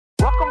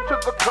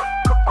the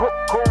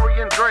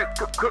Corey and Dre,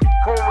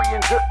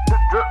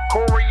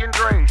 Corey and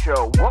Dre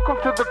show. Welcome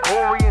to the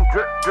Corey and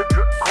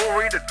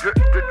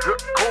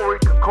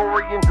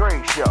Corey and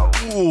Dre show.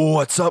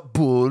 What's up,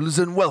 bulls,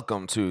 and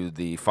welcome to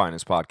the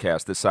finest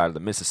podcast this side of the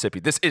Mississippi.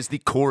 This is the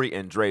Corey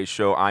and Dre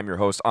show. I'm your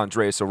host,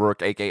 Andreas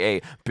O'Rourke, a.k.a.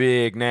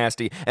 Big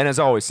Nasty, and as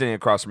always, sitting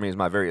across from me is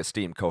my very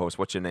esteemed co-host.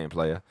 What's your name,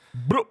 playa?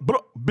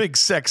 Big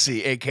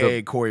Sexy,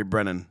 a.k.a. Corey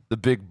Brennan. The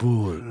Big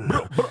Bull.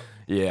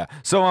 Yeah.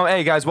 So,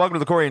 hey, guys, welcome to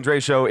the Corey and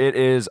Dre show. It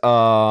is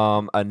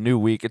a new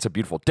week. It's a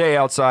beautiful day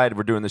outside.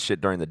 We're doing this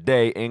shit during the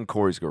day in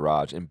Corey's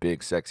garage in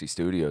Big Sexy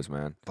Studios,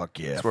 man. Fuck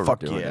yeah. That's where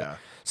Fuck we're doing yeah. it.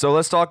 So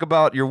let's talk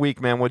about your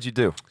week, man. What'd you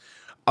do?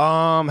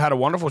 Had a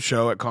wonderful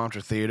show at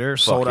Contra Theater.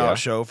 Sold yeah. out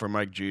show for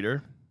Mike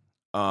Jeter.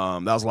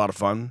 That was a lot of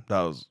fun. That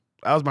was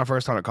my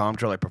first time at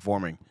Contra, like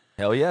performing.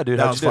 Hell yeah, dude.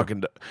 That How'd was you do?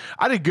 fucking.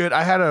 I did good.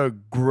 I had a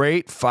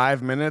great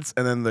 5 minutes,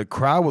 and then the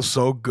crowd was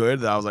so good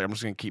that I was like, I'm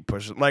just gonna keep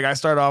pushing. Like I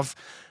started off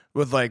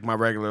with like my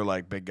regular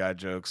like big guy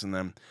jokes, and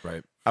then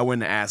Right. I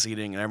went into ass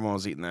eating, and everyone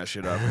was eating that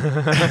shit up.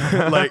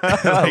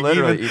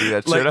 Literally eating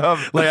that shit up.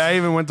 Like I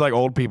even went to like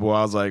old people.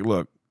 I was like,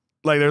 look.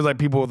 Like there's like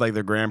people with like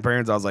their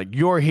grandparents. I was like,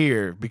 you're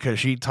here because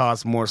she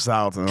tossed more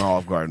salads than an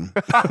Olive Garden.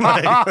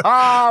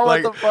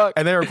 What the fuck?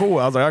 And they were cool.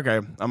 I was like, okay,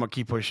 I'm gonna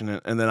keep pushing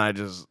it. And then I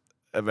just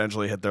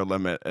eventually hit their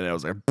limit, and it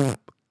was like,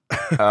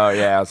 Oh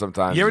yeah,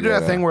 sometimes. you ever do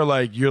that thing where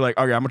like you're like,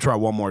 okay, I'm gonna try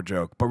one more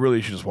joke, but really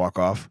you should just walk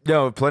off.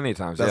 No, plenty of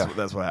times.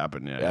 That's what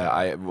happened.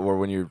 Yeah, or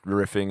when you're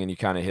riffing and you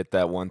kind of hit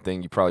that one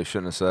thing you probably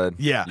shouldn't have said.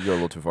 Yeah. You go a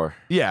little too far.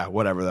 Yeah,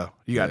 whatever though.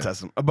 You gotta Yeah.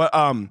 test them. But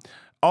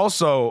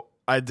also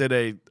I did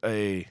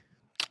a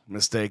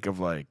mistake of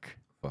like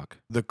Fuck.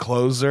 the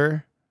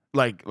closer,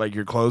 like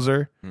your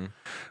closer, Hmm.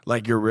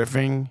 like you're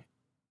riffing,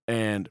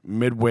 and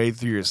midway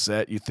through your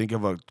set, you think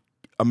of a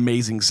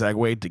amazing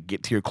segue to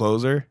get to your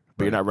closer,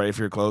 but you're Right. not ready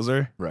for your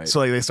closer. Right. So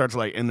like they start to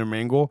like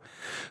intermingle.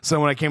 So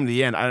when I came to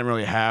the end, I didn't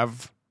really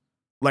have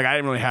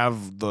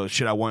the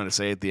shit I wanted to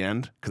say at the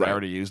end because Right. I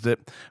already used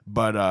it.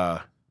 But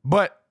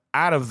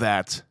out of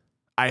that,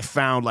 I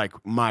found like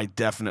my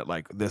definite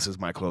like this is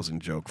my closing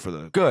joke for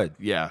the Good.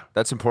 yeah.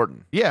 That's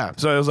important. Yeah,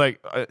 so it was like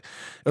it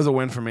was a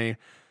win for me.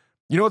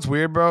 You know what's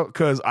weird, bro?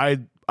 Because I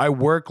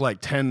work like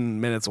 10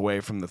 minutes away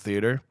from the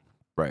theater.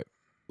 Right.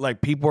 Like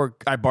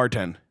I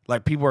bartend.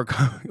 Like people are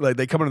like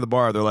they come into the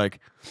bar. They're like,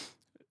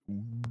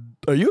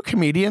 "Are you a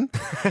comedian?"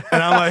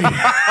 And I'm like,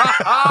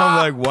 I'm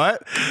like,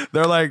 what?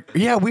 They're like,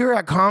 "Yeah, we were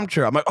at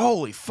Contra." I'm like,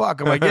 "Holy fuck!"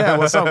 I'm like, "Yeah,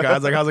 what's up,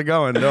 guys? Like, how's it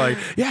going?" They're like,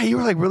 "Yeah, you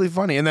were like really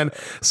funny." And then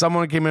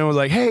someone came in and was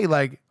like, "Hey,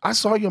 like I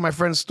saw you on my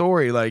friend's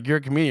story. Like you're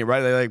a comedian,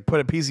 right?" They like put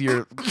a piece of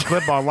your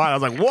clip online. I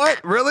was like,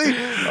 "What? Really?"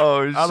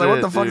 Oh, I was like,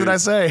 "What the fuck did I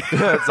say?"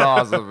 That's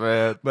awesome,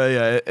 man. But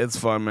yeah, it's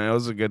fun, man. It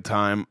was a good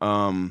time.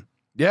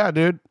 Yeah,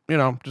 dude. You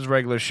know, just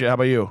regular shit. How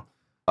about you?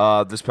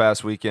 This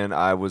past weekend,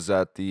 I was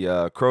at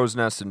the Crow's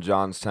Nest in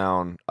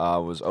Johnstown.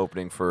 Was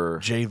opening for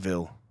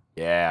Jayville.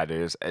 yeah,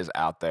 dude, it's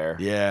out there.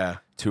 Yeah.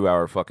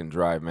 2-hour fucking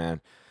drive, man.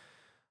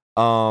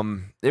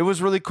 It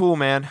was really cool,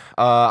 man.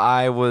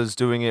 I was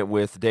doing it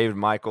with David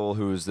Michael,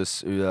 who's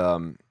this.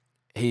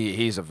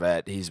 He's a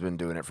vet. He's been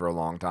doing it for a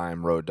long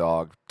time. Road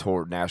dog,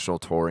 national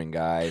touring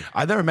guy.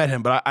 I've never met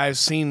him, but I've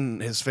seen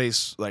his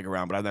face like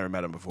around, but I've never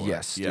met him before.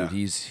 Yes, yeah. dude.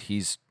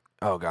 He's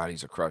oh god,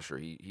 he's a crusher.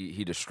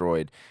 He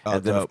destroyed. Oh,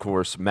 and then of dope.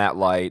 course Matt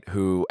Light,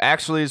 who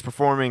actually is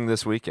performing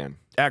this weekend.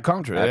 At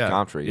Contra. At yeah.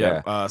 Contra,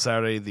 yeah.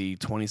 Saturday the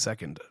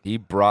 22nd. He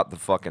brought the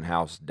fucking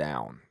house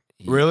down.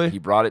 Really? He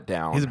brought it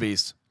down. He's a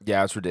beast.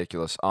 Yeah, it's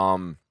ridiculous.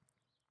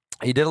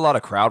 He did a lot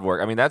of crowd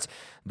work. I mean, that's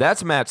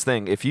Matt's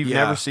thing. If you've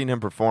Yeah. never seen him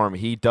perform,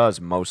 he does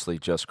mostly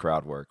just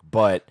crowd work.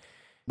 But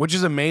Which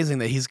is amazing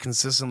that he's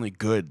consistently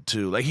good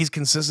too. Like he's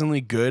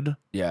consistently good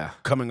yeah,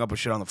 coming up with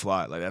shit on the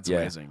fly. Like that's yeah.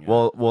 amazing. Yeah.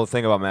 Well, the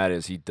thing about Matt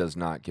is he does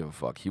not give a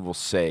fuck. He will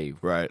say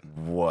right.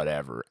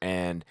 whatever,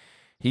 and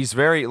he's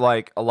very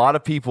like a lot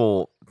of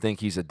people think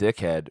he's a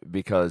dickhead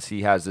because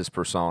he has this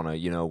persona,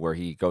 you know, where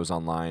he goes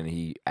online,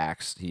 he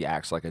acts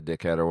like a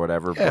dickhead or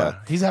whatever. Yeah.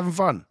 But He's having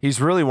fun. he's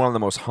really one of the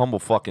most humble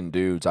fucking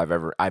dudes I've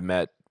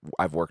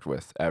worked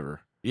with ever.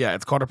 Yeah,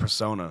 it's called a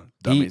persona,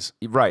 dummies.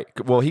 Right.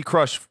 Well, he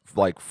crushed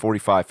like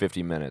 45,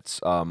 50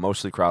 minutes,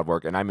 mostly crowd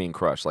work. And I mean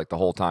crushed. Like the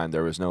whole time,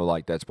 there was no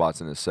like dead spots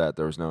in his set.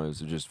 It was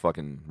just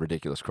fucking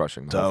ridiculous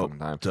crushing the whole fucking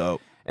time.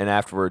 Dope. And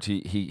afterwards,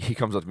 he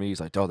comes up to me. He's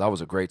like, "Oh, that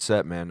was a great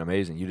set, man.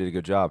 Amazing. You did a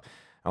good job."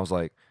 I was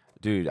like,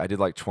 "Dude, I did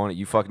like 20.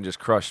 You fucking just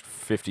crushed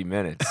 50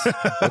 minutes.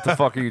 What the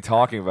fuck are you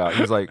talking about?"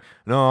 He's like,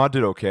 "No, I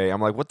did okay." I'm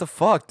like, "What the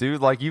fuck,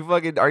 dude? Like, you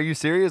fucking, are you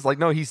serious?" Like,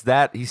 no, he's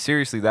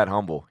seriously that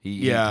humble.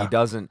 He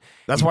doesn't.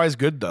 That's why he's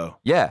good though.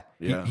 Yeah.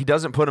 Yeah. He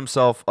doesn't put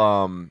himself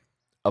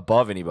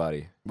above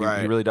anybody. He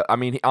Right. really does. I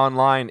mean,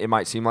 online, it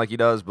might seem like he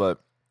does,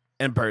 but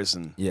In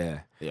person.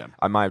 yeah. Yeah.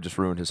 I might have just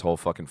ruined his whole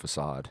fucking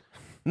facade.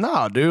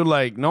 No, dude,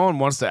 like no one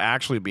wants to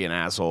actually be an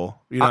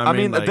asshole. You know what I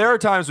mean, Like, there are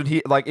times when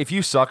he, like, if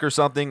you suck or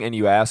something and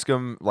you ask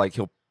him, like,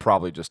 he'll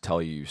probably just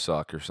tell you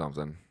suck or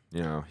something.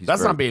 You know, he's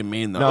that's very, not being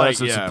mean though. No, like,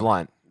 that's just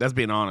blunt. That's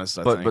being honest,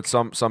 I But think.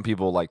 but some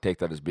people like take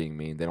that as being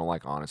mean. They don't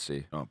like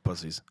honesty. Oh,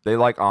 pussies. They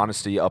like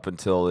honesty up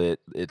until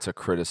it's a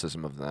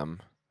criticism of them.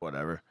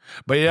 Whatever.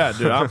 But yeah,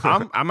 dude,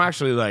 I'm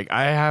actually like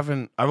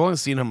I've only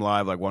seen him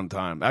live like one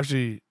time.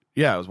 Actually,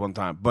 yeah, it was one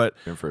time. But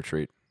In for a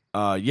treat.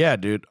 yeah,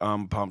 dude,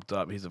 I'm pumped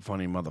up. He's a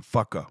funny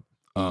motherfucker.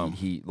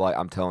 He like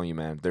I'm telling you,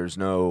 man. There's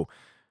no.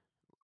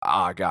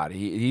 God,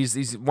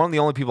 he's one of the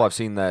only people I've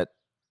seen that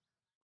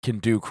can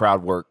do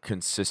crowd work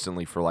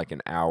consistently for like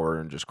an hour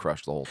and just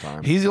crush the whole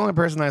time. He's the only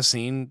person I've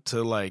seen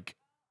to like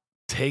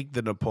take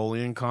the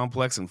Napoleon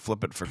complex and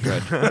flip it for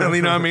good. You know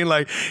what I mean?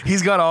 Like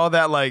he's got all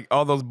that, like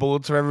all those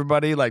bullets for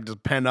everybody, like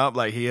just pent up.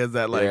 Like he has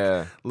that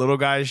like little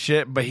guy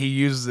shit, but he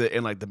uses it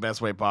in like the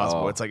best way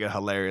possible. It's like a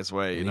hilarious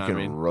way. You know what I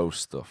mean? He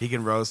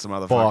can roast the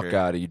motherfucker. fuck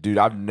out of you, dude.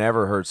 I've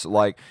never heard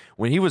like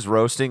when he was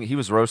roasting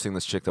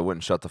this chick that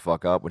wouldn't shut the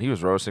fuck up. When he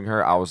was roasting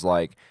her, I was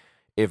like,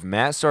 if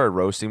Matt started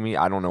roasting me,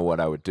 I don't know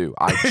what I would do.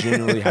 I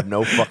genuinely have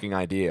no fucking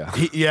idea.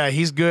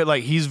 He's good.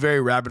 Like he's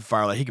very rapid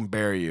fire. Like he can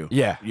bury you.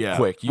 Yeah,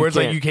 quick. Whereas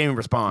like you can't even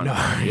respond.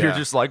 No, you're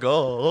just like,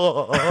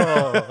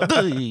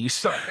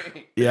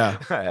 sorry.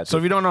 Yeah. So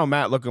if you don't know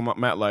Matt, look him up.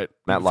 Matt Light.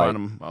 Matt Light. Find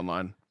him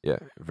online. Yeah,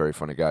 very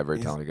funny guy,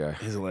 very talented guy.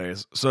 He's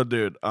hilarious. So,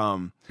 dude,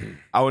 I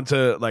went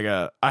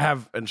to I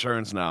have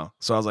insurance now,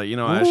 so I was like, you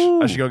know,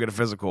 I should go get a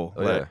physical.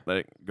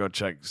 Like go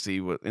check,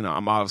 see what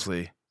I'm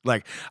obviously.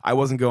 Like, I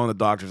wasn't going to the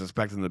doctors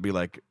expecting them to be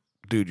like,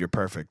 dude, you're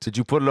perfect. Did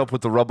you put it up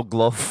with the rubber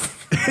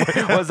glove?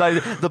 Was I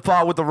the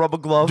part with the rubber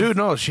glove? Dude,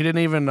 no, she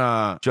didn't even.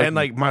 And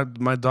like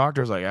my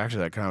doctor's like,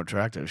 actually, that kind of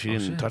attractive. She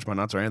didn't touch my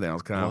nuts or anything. I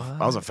was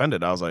I was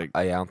offended. I was like,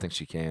 I don't think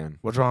she can.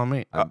 What's wrong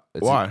with me?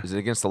 Why? Is it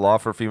against the law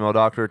for a female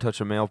doctor to touch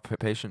a male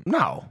patient?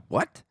 No.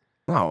 What?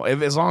 No,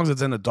 as long as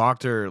it's in a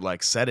doctor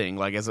like setting,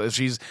 like if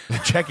she's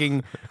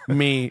checking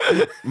my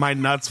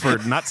nuts for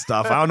nut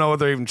stuff, I don't know what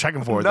they're even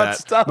checking for. Nut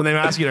stuff. When they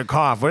ask you to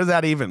cough, what is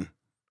that even?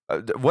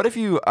 What if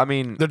you? I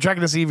mean, they're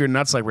checking to see if your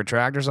nuts like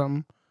retract or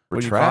something.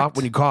 Retract?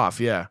 When you cough,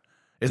 yeah.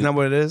 Isn't that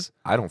what it is?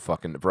 I don't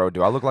fucking bro.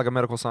 Do I look like a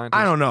medical scientist?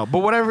 I don't know, but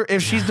whatever.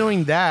 If she's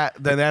doing that,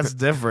 then that's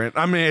different.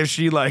 I mean, if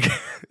she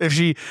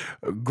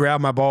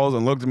grabbed my balls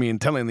and looked at me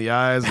intently in the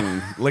eyes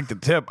and licked the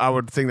tip, I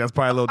would think that's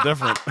probably a little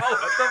different.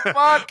 What the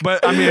fuck?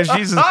 But I mean,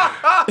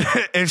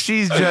 if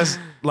she's just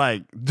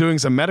like doing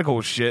some medical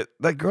shit,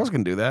 like girls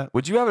can do that.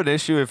 Would you have an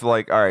issue if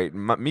like, all right,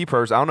 me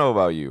personally, I don't know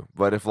about you,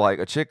 but if like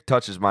a chick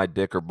touches my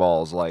dick or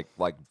balls, like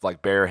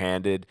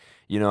barehanded,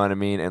 you know what I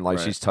mean, and like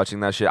she's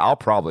touching that shit, I'll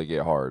probably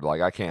get hard. Like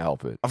I can't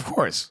help it. Of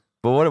course.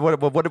 But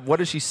what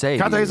does she say?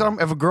 Can I tell you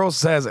something? If a girl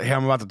says, "Hey,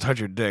 I'm about to touch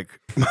your dick,"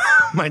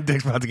 my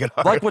dick's about to get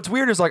hard. Like what's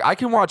weird is like I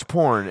can watch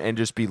porn and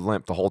just be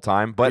limp the whole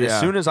time, but as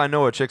soon as I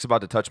know a chick's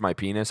about to touch my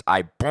penis,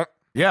 I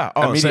yeah.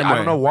 Oh, same way. I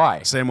don't know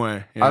why. Same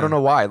way. Yeah. I don't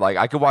know why. Like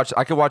I could watch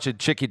a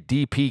chick get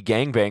DP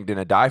gangbanged in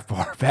a dive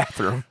bar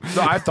bathroom.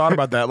 No, I thought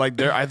about that.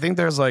 Like I think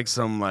there's like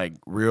some like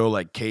real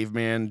like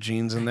caveman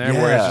genes in there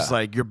where it's just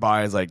like your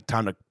body's like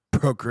time to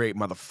procreate,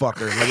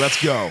 motherfucker. Like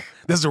let's go.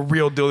 This is a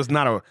real deal. This is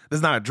not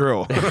a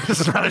drill.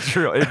 This is not a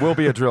drill. It will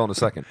be a drill in a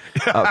second.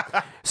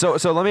 So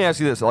let me ask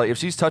you this: like, if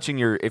she's touching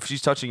your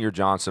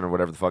Johnson or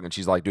whatever the fuck, and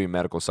she's like doing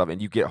medical stuff,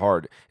 and you get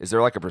hard, is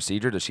there like a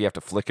procedure? Does she have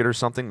to flick it or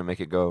something to make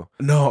it go?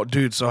 No,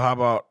 dude. So how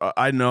about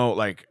I know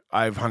like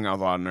I've hung out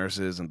with a lot of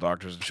nurses and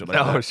doctors and shit like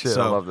that. Oh shit,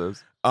 so, I love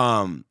those.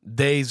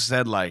 They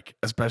said like,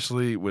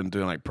 especially when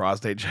doing like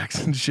prostate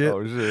checks and shit.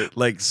 Oh shit.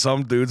 Like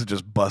some dudes are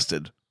just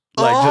busted.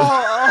 Like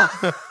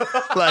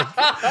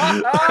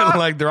just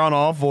like they're on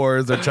all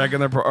fours, they're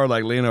checking or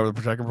like leaning over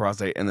the checking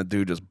prostate, and the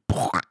dude just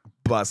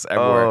busts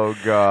everywhere. Oh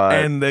god!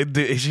 And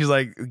she's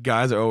like,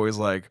 guys are always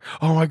like,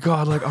 oh my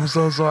god, like I'm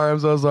so sorry,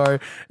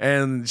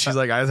 and she's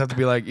like, I just have to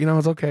be like,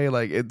 it's okay,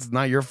 like it's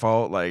not your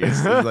fault, like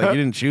it's like you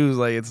didn't choose,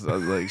 like it's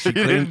like she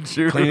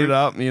cleaned it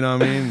up, you know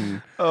what I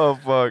mean? Oh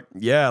fuck!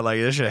 Yeah,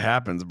 like this shit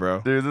happens, bro.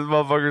 Dude, this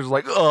motherfucker's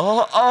like,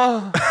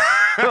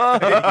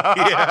 yeah.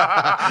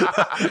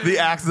 The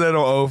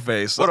accidental O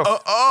face. What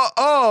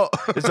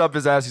It's up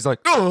his ass. He's like,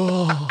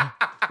 oh,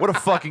 what a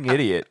fucking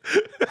idiot.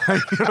 You're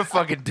gonna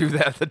fucking do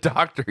that at the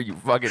doctor, you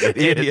fucking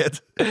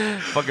idiot.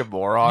 Fucking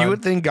moron. You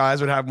would think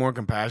guys would have more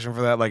compassion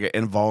for that, like an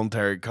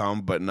involuntary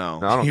cum, but no.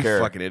 I don't care.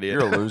 You fucking idiot.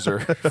 You're a loser.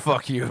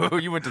 Fuck you.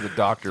 You went to the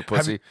doctor,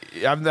 pussy.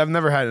 I've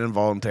never had an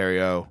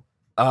involuntary O.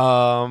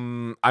 I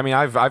mean,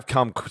 I've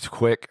come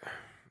quick.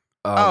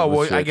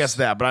 I guess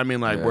that, but I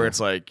mean, like where it's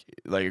like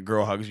a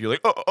girl hugs you,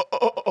 like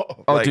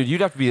oh, like, dude,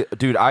 you'd have to be,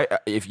 dude.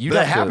 If you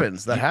that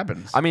happens.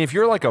 I mean, if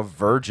you're like a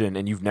virgin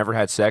and you've never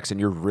had sex and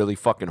you're really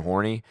fucking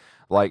horny,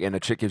 like, and a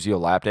chick gives you a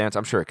lap dance,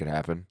 I'm sure it could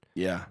happen.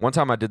 Yeah. One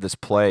time I did this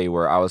play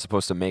where I was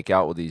supposed to make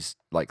out with these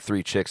like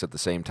 3 chicks at the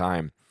same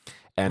time.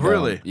 And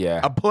really,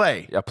 yeah, a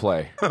play.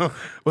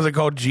 Was it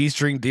called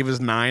G-String Divas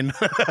 9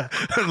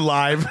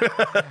 live?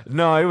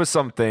 No, it was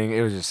something.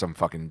 It was just some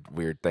fucking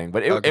weird thing,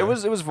 but it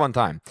was a fun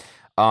time.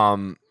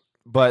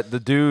 But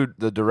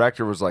the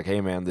director was like,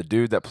 hey man, the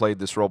dude that played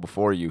this role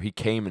before you, he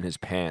came in his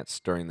pants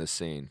during this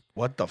scene.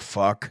 What the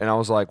fuck? And I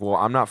was like, well,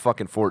 I'm not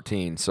fucking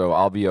 14, so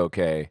I'll be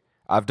okay.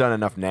 I've done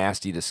enough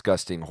nasty,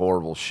 disgusting,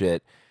 horrible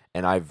shit,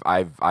 and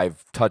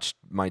I've touched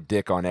my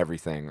dick on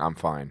everything. I'm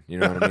fine. You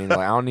know what I mean? Like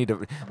I don't need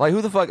to. Like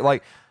who the fuck?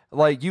 Like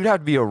Like, you'd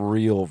have to be a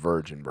real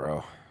virgin,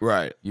 bro.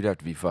 Right. You'd have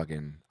to be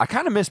fucking. I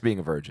kind of miss being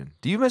a virgin.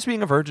 Do you miss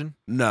being a virgin?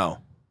 No.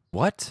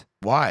 What?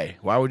 Why?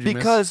 Why would you?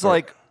 Because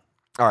like,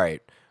 all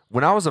right,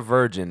 when I was a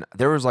virgin,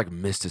 there was like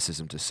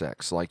mysticism to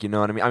sex. Like, you know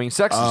what I mean? I mean,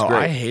 sex is I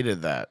great.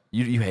 hated that.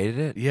 You hated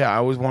it? Yeah, I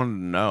always wanted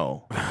to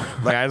know.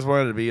 Like, I just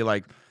wanted to be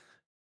like,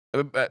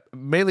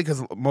 mainly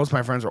because most of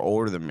my friends are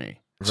older than me.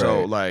 So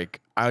Right.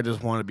 like, I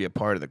just wanted to be a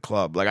part of the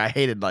club. Like, I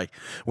hated like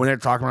when they're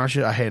talking about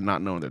shit. I hated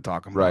not knowing what they're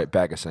talking Right, about.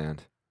 bag of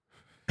sand.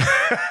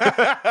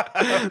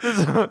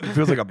 It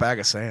feels like a bag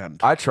of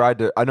sand. I tried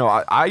to. I know.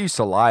 I used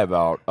to lie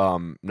about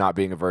not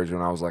being a virgin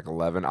when I was like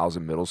 11. I was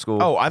in middle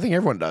school. Oh, I think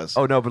everyone does.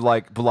 Oh no, but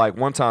like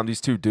one time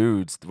these two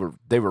dudes were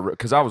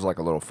because I was like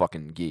a little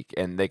fucking geek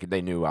and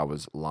they knew I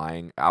was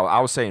lying. I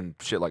was saying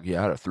shit like, yeah,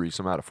 I had a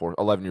threesome, I had a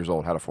 11 years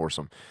old, had a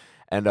foursome,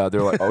 and they're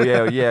like, oh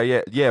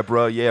yeah,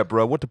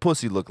 bro, what the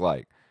pussy look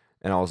like?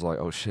 And I was like,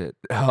 oh shit.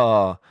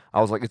 I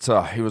was like,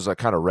 he was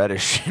kind of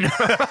reddish, you know?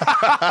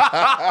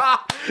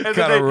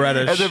 Kind of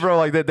reddish. And then, bro,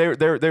 like they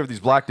were these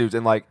black dudes,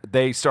 and like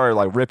they started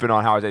like ripping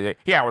on how I said,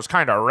 yeah, it was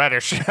kind of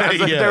reddish. I was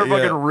like, Yeah, they were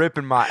fucking yeah.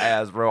 ripping my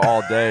ass, bro,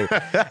 all day,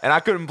 and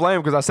I couldn't blame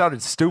them because I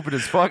sounded stupid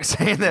as fuck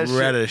saying that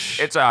Reddish.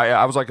 shit.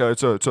 I was like,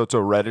 it's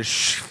a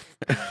reddish.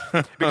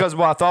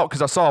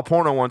 Because I saw a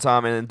porno one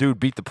time and then dude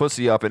beat the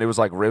pussy up and it was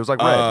like red. You know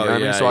what I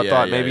mean? So I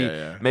thought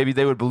maybe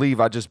they would believe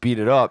I just beat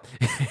it up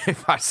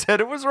if I said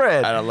it was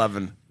red. At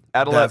 11.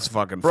 At 11. That's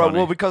fucking bro, funny.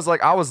 well, because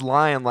like I was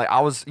lying, like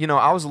I was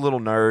a little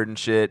nerd and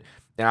shit,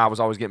 and I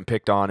was always getting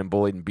picked on and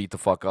bullied and beat the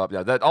fuck up.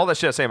 Yeah, all that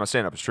shit I say in my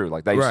stand up is true.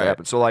 Like that used to Right.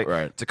 happen. So like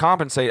Right. to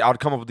compensate, I would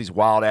come up with these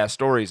wild ass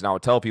stories and I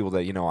would tell people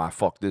that, I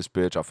fucked this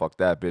bitch, I fucked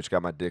that bitch,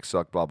 got my dick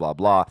sucked, blah blah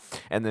blah,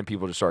 and then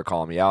people just started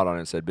calling me out on it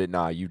and said, "But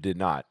nah, you did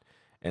not."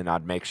 And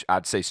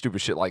I'd say stupid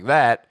shit like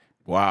that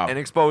Wow. and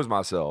expose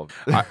myself.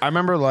 I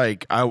remember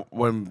like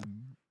when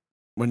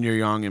you're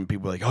young and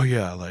people are like, oh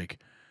yeah, like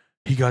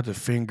he got to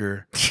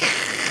finger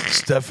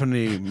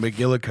Stephanie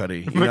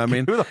McGillicuddy. You know what I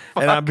mean? Who the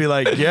And I'd be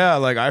like, yeah,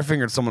 like I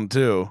fingered someone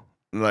too.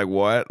 And like,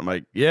 what? I'm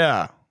like,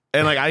 yeah.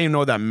 And like I didn't even know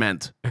what that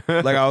meant.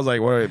 Like I was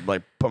like, what do I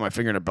like put my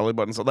finger in a belly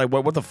button? So like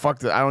what the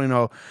fuck I don't even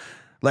know.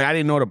 Like I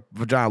didn't know what a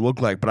vagina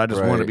looked like, but I just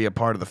wanted to Right. be a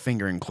part of the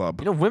fingering club.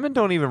 Women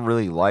don't even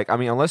really like. I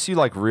mean, unless you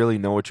like really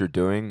know what you're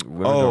doing,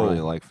 women don't really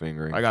like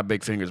fingering. I got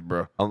big fingers,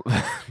 bro.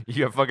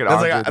 You have fucking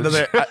That's arms.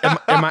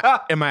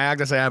 like, in my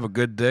act, I say I have a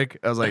good dick.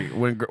 I was like,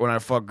 when I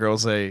fuck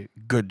girls, say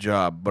good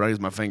job, but I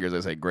use my fingers. I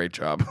say great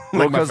job.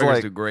 Well, Like my 'cause, fingers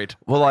like, do great.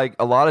 Well, like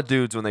a lot of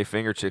dudes when they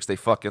finger chicks, they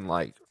fucking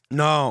like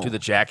No, do the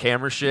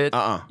jackhammer shit.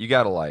 Uh-uh. You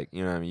gotta like,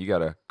 you know what I mean? You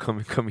gotta come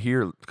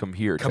here. Come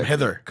technique.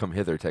 hither. Come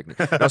hither technique.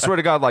 And I swear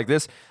to God, like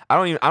this, I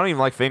don't even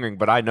like fingering,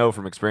 but I know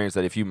from experience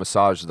that if you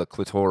massage the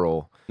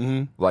clitoral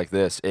like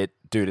this,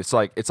 it's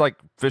like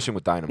fishing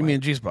with dynamite. you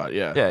mean G spot?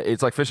 Yeah, yeah,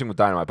 it's like fishing with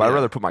dynamite. But I'd Yeah.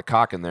 rather put my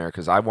cock in there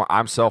because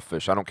I'm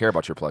selfish. I don't care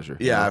about your pleasure.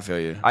 you yeah. know? I feel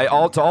you.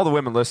 To all the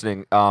women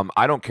listening,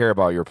 I don't care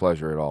about your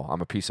pleasure at all.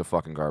 I'm a piece of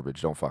fucking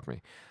garbage. Don't fuck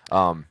me.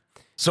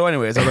 So,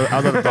 anyways, I was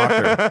at the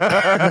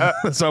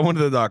doctor. So I went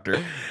to the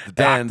doctor,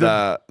 and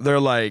they're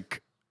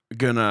like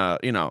gonna,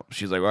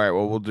 she's like, all right,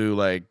 well, we'll do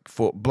like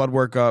full blood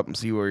workup and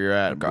see where you're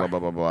at. Blah blah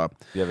blah blah.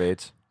 You have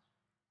AIDS?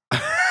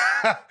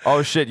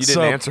 Oh shit! You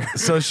didn't answer.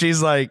 So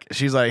she's like,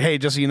 hey,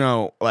 just so you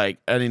know, like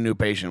any new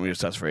patient, we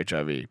just test for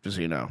HIV, just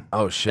so you know.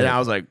 Oh shit! And I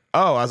was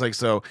like,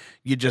 so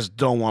you just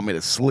don't want me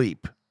to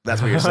sleep? That's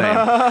what you're saying.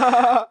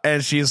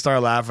 And she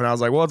started laughing. I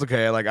was like, well, it's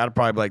okay. Like, I'd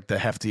probably be like the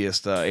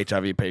heftiest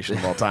HIV patient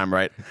of all time,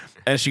 right?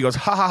 And she goes,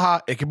 ha ha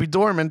ha, it could be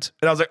dormant.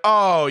 And I was like,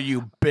 oh,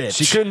 you bitch.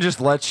 She couldn't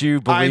just let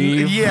you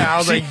believe. I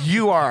was like,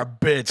 you are a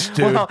bitch,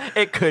 dude. Well,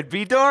 it could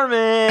be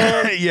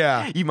dormant.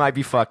 Yeah. You might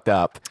be fucked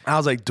up. I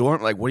was like,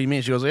 dormant? Like, what do you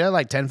mean? She goes, yeah,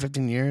 like 10,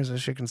 15 years, this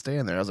shit can stay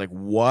in there. I was like,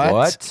 what?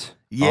 What?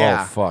 Yeah.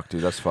 Oh fuck,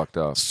 dude, that's fucked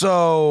up.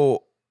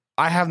 So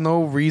I have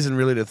no reason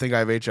really to think I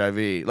have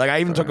HIV. Like, I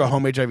even took a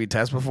home HIV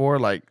test before,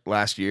 like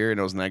last year, and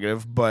it was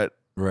negative. But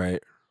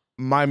Right.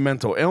 my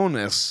mental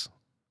illness,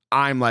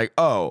 I'm like,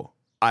 oh,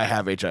 I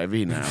have HIV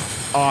now.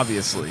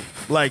 Obviously.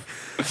 Like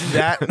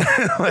that,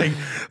 like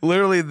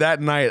literally that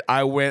night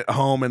I went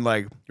home and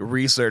like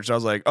researched. I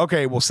was like,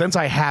 okay, well, since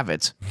I have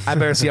it, I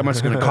better see how much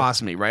it's going to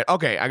cost me, right?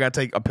 Okay, I got to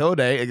take a pill a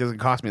day. It's going to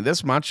cost me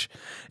this much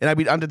and I'd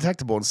be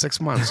undetectable in 6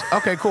 months.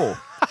 Okay, cool.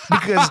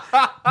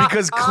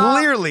 Because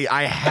clearly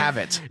I have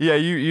it. Yeah,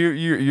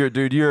 you're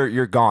dude,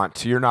 you're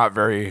gaunt. You're not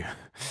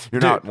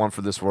not one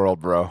for this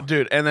world, bro.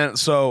 Dude, and then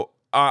so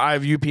I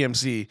have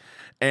UPMC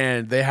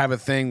and they have a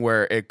thing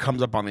where it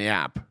comes up on the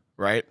app,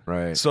 right?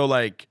 Right. So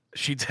like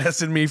she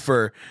tested me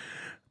for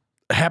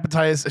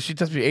hepatitis, she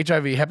tested me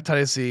HIV,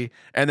 hepatitis C,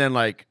 and then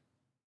like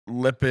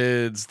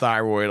lipids,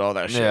 thyroid, all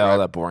that shit. Yeah, right? all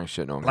that boring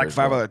shit. No one Like cares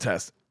 5 about. other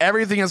tests.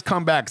 Everything has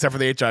come back except for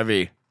the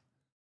HIV.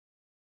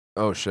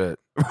 Oh shit.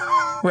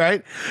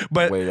 Right?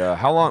 But Wait,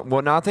 how long?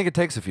 Well, no, I think it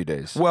takes a few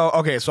days. well,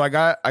 okay, so I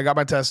got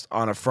my test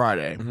on a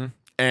Friday. Mm-hmm.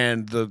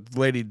 And the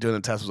lady doing the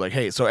test was like,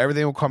 hey, so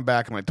everything will come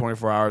back in like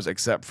 24 hours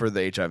except for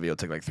the HIV. It'll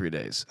take like 3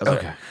 days. I was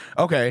Okay. like,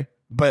 okay,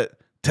 but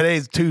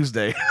today's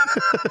Tuesday.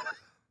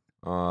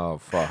 Oh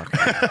fuck.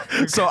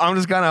 So I'm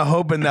just kind of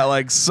hoping that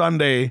like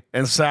Sunday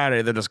and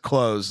Saturday they're just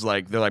closed.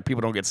 Like they're like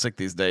people don't get sick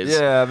these days.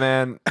 Yeah,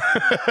 man.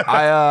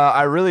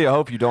 I really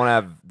hope you don't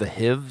have the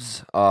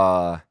HIVs.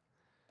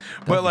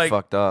 But like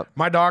fucked up.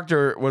 my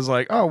doctor was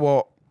like, oh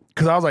well,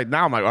 because I was like,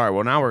 now I'm like, all right,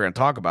 well now we're gonna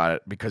talk about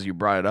it because you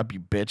brought it up, you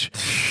bitch.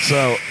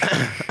 So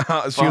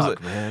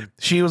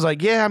she was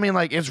like, yeah, I mean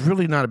like it's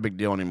really not a big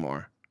deal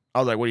anymore. I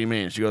was like, what do you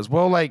mean? She goes,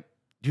 well, like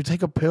you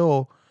take a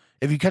pill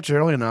if you catch it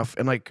early enough,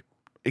 and like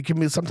it can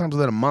be sometimes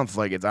within a month,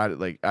 like it's out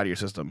of your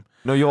system.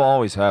 No, you'll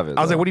always have it.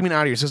 I was like, what do you mean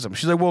out of your system?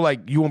 She's like, well,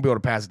 like you won't be able to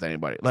pass it to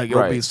anybody. Like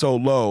it'll be so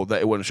low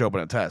that it wouldn't show up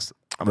in a test.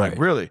 I'm like,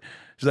 really?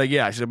 She's like,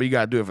 yeah. She's like, but you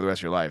gotta do it for the rest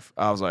of your life.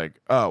 I was like,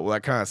 oh, well,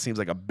 that kind of seems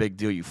like a big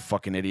deal, you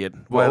fucking idiot.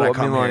 Well,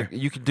 I mean, like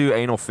you could do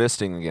anal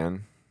fisting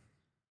again,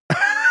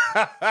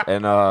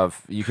 and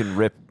you can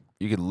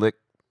lick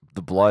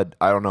the blood.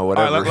 I don't know,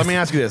 whatever. All right, let me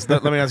ask you this.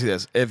 Let me ask you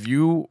this. If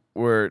you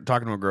were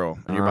talking to a girl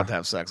and you're about to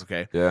have sex,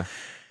 okay? Yeah.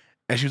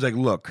 And she was like,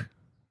 look,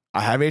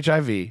 I have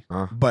HIV,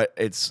 but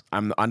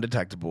I'm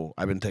undetectable.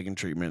 I've been taking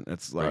treatment.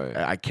 It's like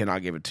I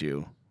cannot give it to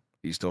you.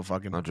 You still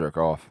fucking? I'll jerk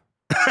off.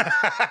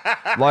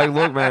 Like,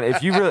 look, man.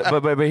 If you really,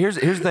 but here's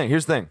the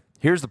thing.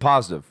 Here's the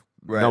positive.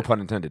 Right. No pun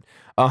intended.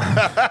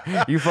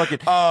 You fucking.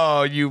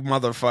 Oh, you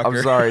motherfucker!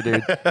 I'm sorry,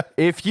 dude.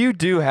 If you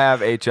do have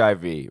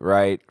HIV,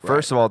 right?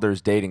 First of all,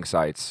 there's dating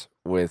sites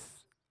with.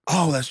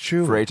 Oh, that's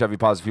true. For HIV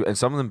positive people, and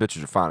some of them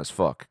bitches are fine as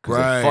fuck because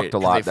Right, they fucked a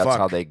 'cause lot. they That's fuck.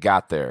 how they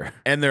got there.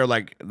 And they're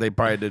like, they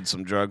probably did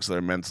some drugs. So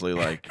they're mentally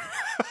like,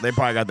 they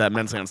probably got that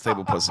mentally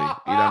unstable pussy. You know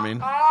what I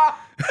mean?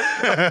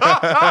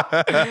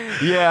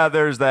 Yeah,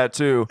 there's that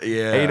too.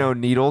 Yeah. Ain't no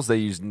needles. They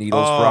use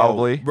needles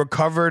probably.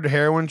 Recovered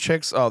heroin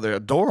chicks. Oh, they're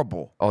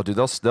adorable. Oh, dude,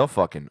 they'll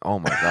fucking. Oh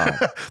my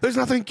god, There's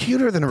nothing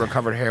cuter than a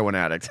recovered heroin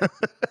addict. they're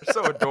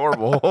so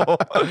adorable.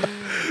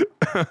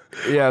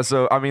 Yeah,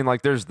 so I mean,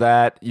 like, there's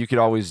that. You could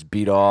always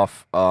beat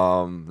off.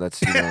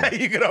 That's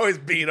You could always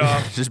beat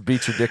off. just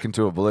beat your dick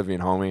into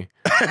oblivion, homie.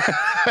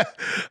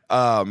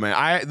 Oh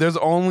man, there's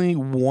only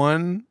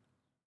one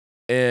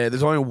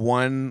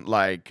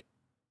like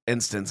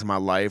instance in my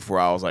life where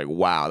I was like,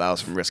 wow, that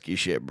was some risky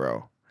shit,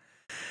 bro.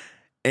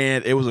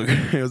 And it was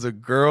a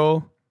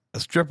girl, a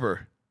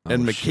stripper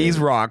in McKees shit.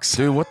 Rocks.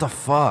 Dude, what the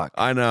fuck?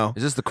 I know.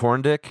 Is this the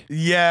corn dick?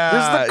 Yeah,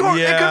 This is the corn-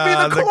 it could be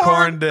yeah, the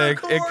corn.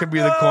 dick. The It could be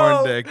the corn,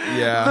 corn no. dick.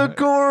 Yeah, The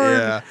corn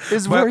Yeah.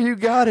 is But- where you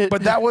got it.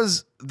 But that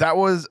was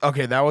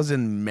okay. That was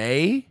in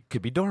May.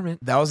 could be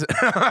dormant. That was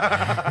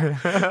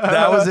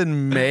that was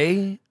in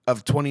May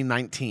of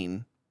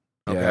 2019.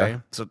 Okay, Yeah.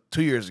 so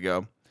 2 years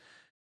ago,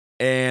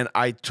 and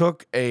I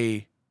took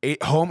a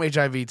home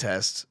HIV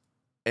test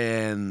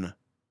in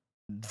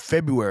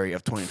February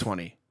of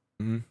 2020.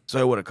 Mhm. So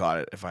I would have caught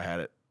it if I had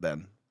it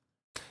then.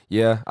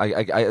 Yeah,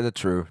 I that's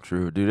true,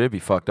 dude. It'd be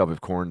fucked up if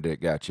corn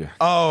dick got you.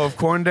 Oh, if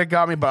corn dick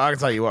got me, but I can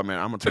tell you what, man,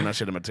 I'm gonna turn that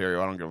shit into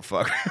material. I don't give a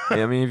fuck. Yeah,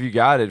 I mean, if you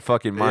got it,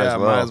 fucking might Yeah, as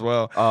well. might as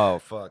well. Oh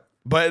fuck.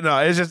 But no,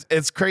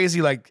 it's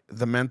crazy, like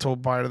the mental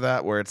part of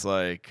that, where it's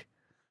like,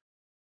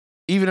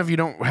 even if you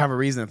don't have a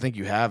reason to think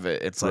you have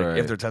it, it's like Right.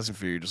 if they're testing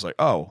for you, you're just like,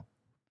 oh,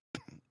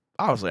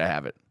 obviously I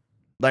have it.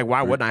 Like,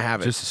 why wouldn't I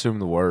have it? Just assume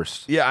the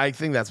worst. Yeah, I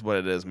think that's what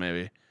it is.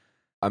 Maybe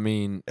I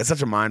mean, it's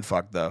such a mind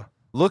fuck, though.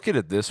 look at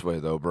it this way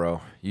though, bro.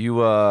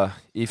 You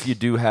if you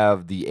do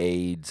have the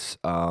AIDS,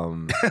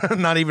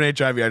 Not even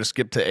HIV. I just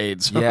skipped to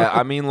AIDS. yeah,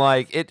 I mean,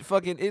 like it's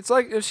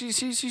like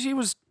she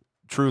was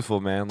truthful,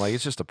 man. Like,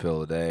 it's just a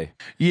pill a day,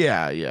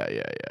 yeah.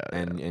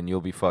 and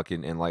you'll be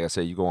fucking. And like I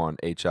said, you go on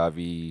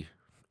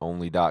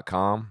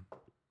HIVonly.com,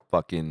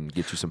 fucking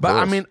get you some. But I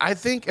pills. mean, I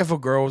think if a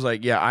girl was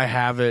like, yeah, I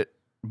have it,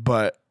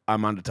 but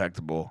I'm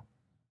undetectable,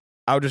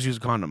 I would just use a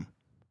condom.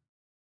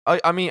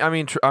 I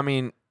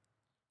mean,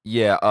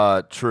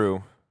 yeah,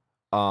 true.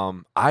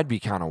 I'd be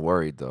kind of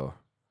worried though.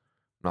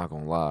 Not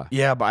gonna lie.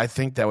 Yeah, but I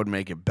think that would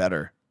make it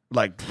better.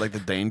 Like the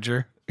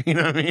danger. You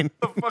know what I mean?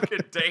 The fucking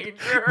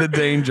danger. The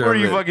danger. What are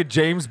of you, it. fucking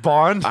James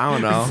Bond? I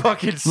don't know. You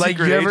fucking Like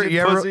secret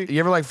agent pussy? you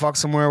ever like fuck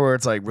somewhere where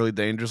it's like really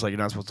dangerous, like you're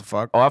not supposed to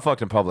fuck? Oh, I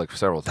fucked in public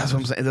several times. That's what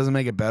I'm saying. It doesn't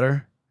make it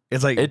better.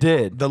 It's like It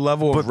did. the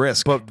level of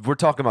risk. But we're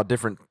talking about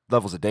different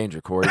levels of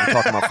danger, Corey. We're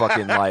talking about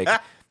fucking like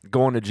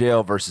going to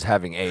jail versus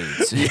having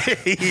AIDS.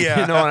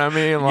 Yeah. You know what I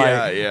mean?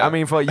 Like, Yeah. I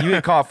mean, you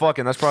get caught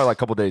fucking, that's probably like a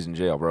couple days in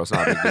jail, bro. It's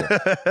not a big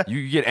deal.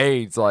 You get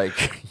AIDS, like,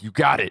 you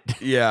got it.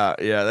 yeah.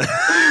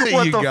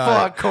 What You the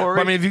got fuck, it. Corey?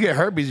 But I mean, if you get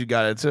herpes, you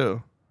got it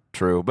too.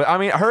 True, but I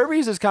mean,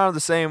 herpes is kind of the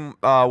same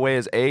way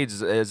as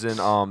AIDS, as in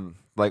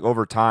like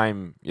over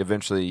time,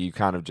 eventually you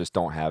kind of just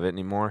don't have it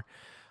anymore.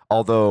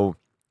 Although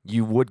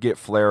you would get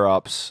flare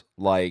ups,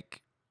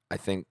 like I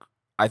think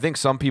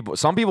some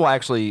people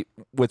actually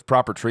with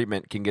proper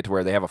treatment can get to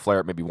where they have a flare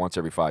up maybe once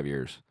every 5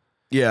 years,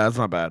 Yeah, that's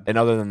not bad. and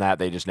other than that,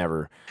 they just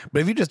never.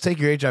 But if you just take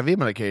your HIV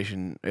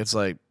medication, it's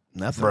like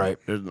nothing. Right.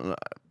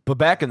 But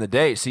back in the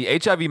day, see,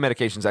 HIV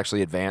medication's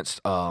actually advanced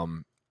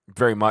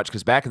very much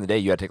because back in the day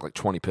you had to take like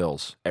 20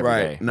 pills every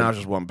day. Right. Now it's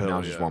just one pill. Now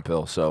it's just one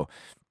pill. So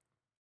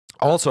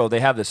also they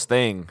have this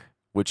thing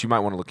which you might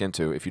want to look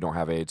into if you don't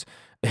have AIDS.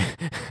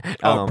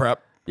 Oh, PrEP.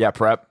 Yeah,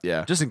 PrEP.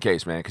 Yeah. Just in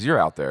case, man, because you're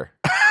out there.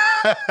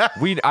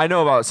 I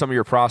know about some of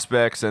your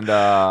prospects, and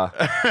not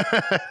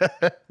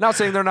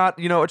saying they're not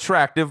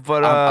attractive,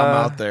 but I'm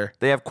out there.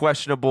 They have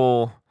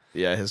questionable.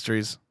 Yeah,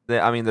 histories.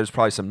 I mean, there's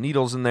probably some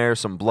needles in there,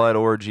 some blood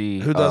orgy.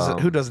 Who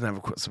doesn't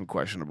have some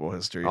questionable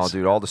histories? Oh,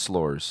 dude, all the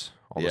slurs.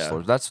 All the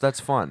slurs. That's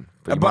fun.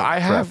 You But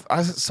might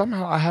I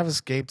somehow have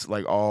escaped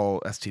like all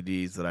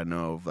STDs that I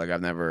know of. Like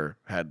I've never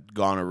had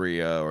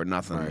gonorrhea or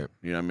nothing. Right.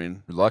 You know what I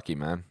mean? You're lucky,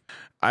 man.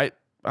 I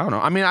don't know.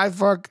 I mean, I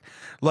fuck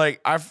like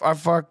I don't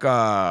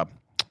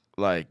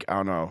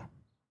know.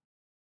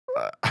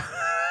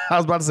 I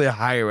was about to say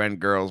higher end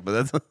girls,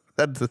 but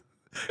that's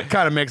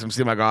kind of makes them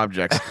seem like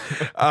objects.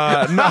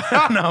 But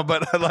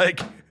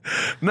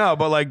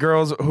like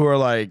girls who are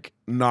like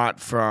not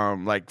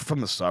from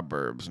the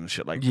suburbs and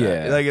shit like that.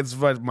 Yeah. Like it's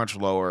much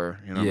lower.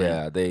 You know?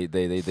 What I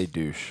mean? They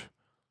douche.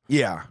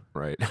 Yeah,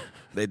 Right.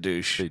 they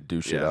douche. They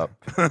douche it Yeah. up.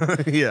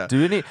 Yeah.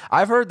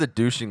 I've heard that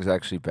douching is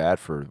actually bad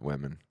for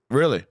women.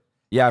 Really?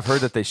 Yeah, I've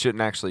heard that they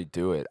shouldn't actually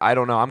do it. I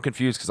don't know. I'm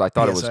confused because I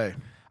thought it was. PSA.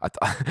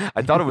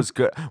 I thought it was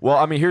good. Well,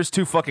 I mean, here's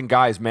two fucking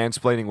guys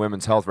mansplaining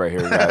women's health right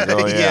here, guys.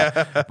 Oh yeah.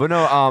 Yeah. But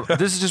no,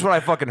 this is just what I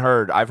fucking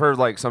heard. I've heard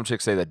like some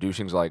chicks say that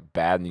douching's like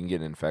bad and you can get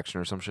an infection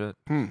or some shit.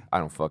 I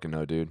don't fucking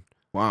know, dude.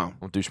 Wow.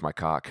 Don't douche my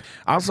cock,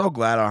 I'm so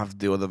glad I don't have to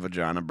deal with a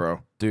vagina,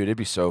 bro. dude. It'd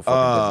be so fucking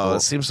Oh, it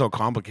difficult, seems so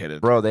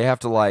complicated. bro. They have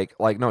to like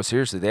no,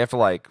 seriously, they have to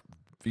like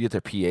get their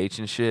pH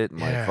and shit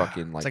and Yeah. like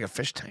fucking like It's like a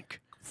fish tank.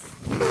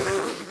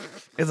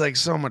 It's like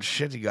so much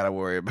shit you gotta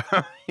worry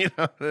about. You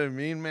know what I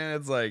mean, man?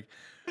 It's like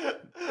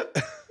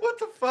what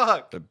the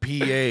fuck? the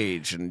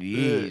pH and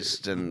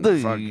yeast and The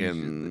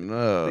fucking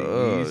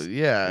yeast.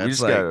 yeah. We It's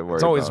just like gotta worry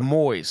it's always about-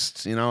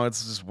 moist. You know,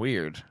 it's just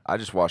weird. I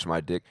just wash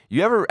my dick.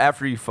 You ever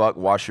after you fuck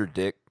wash your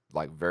dick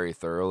like very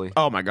thoroughly?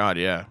 Oh my god,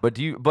 yeah, But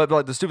but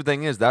like the stupid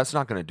thing is that's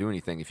not gonna do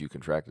anything if you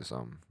contracted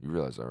something. You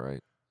realize that,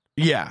 right?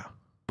 yeah.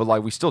 But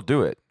like we still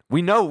do it.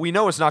 We know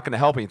it's not gonna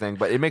help anything,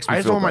 but it makes me I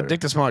just feel want my better.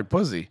 dick to smell like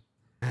pussy.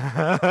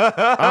 I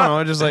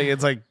don't know.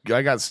 It's like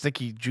I got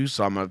sticky juice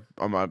on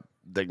my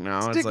dick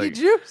now. It's like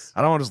juice.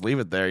 I don't want to just leave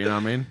it there. You know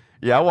what I mean?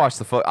 Yeah,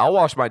 I'll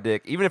wash my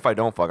dick. Even if I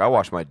don't fuck, I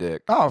wash my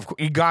dick. Oh, of course,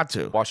 you got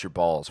to. Wash your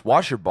balls.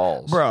 Wash your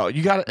balls. Bro,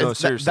 you got No, to.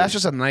 seriously. That's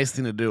just a nice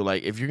thing to do.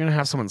 Like, if you're gonna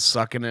have someone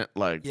sucking it,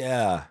 like,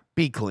 Yeah.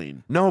 be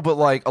clean. No, but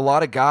like a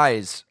lot of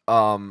guys,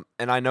 and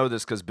I know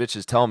this because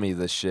bitches tell me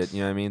this shit,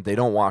 you know what I mean? They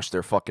don't wash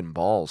their fucking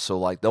balls. So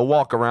like they'll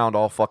walk around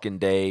all fucking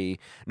day.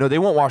 No, they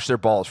won't wash their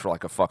balls for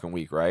like a fucking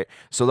week, right?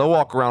 So they'll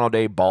walk around all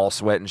day, ball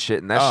sweat and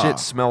shit, and that shit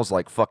smells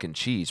like fucking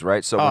cheese,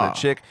 right? So when a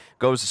chick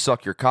goes to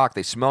suck your cock,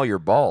 they smell your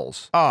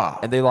balls.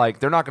 And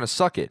they're not gonna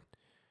suck it.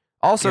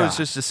 Also, it's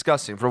Yeah. just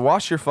disgusting. For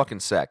wash your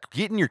fucking sack.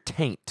 Get in your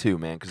taint too,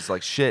 man, because it's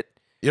like shit.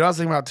 You know what I was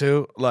thinking about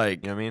too?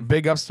 Like, You know what I mean?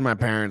 big ups to my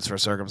parents for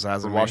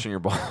circumcising For me. washing your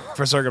balls.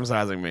 For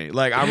circumcising me.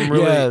 Like, I'm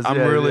really, Yes, I'm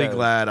yes, really yes.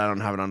 glad I don't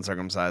have an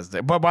uncircumcised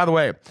dick. But by the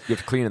way, You have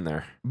to clean in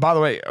there.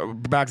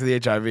 back to the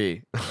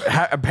HIV.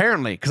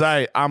 Apparently,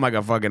 because I'm like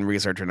a fucking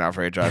researcher now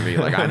for HIV.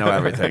 Like, I know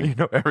everything. You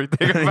know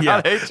everything about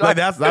Yeah, HIV. like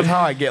that's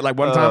how I get. Like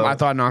one time I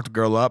thought I knocked a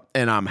girl up,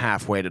 and I'm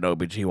halfway to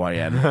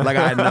OBGYN. Like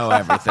I know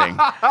everything.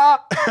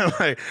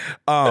 Like,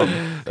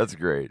 That's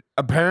great.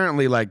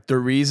 apparently, like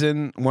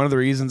one of the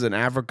reasons in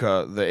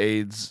Africa the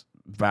AIDS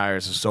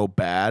virus is so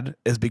bad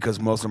is because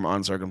most of them are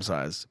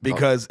uncircumcised.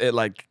 Because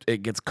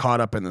it gets caught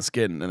up in the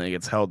skin and it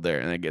gets held there,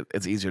 and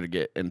it's easier to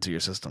get into your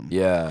system.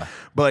 Yeah.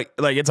 But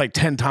like it's like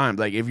 10 times.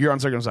 Like if you're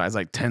uncircumcised, it's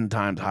like 10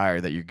 times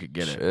higher that you could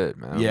get it. Shit,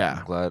 man.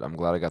 Yeah. I'm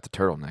glad I got the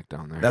turtleneck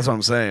down there. That's what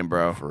I'm saying,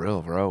 bro. for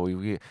real, bro.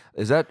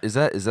 Is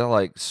that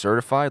like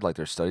certified? Like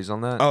there's studies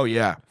on that? Oh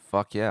yeah.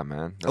 Fuck yeah,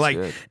 man. That's Like,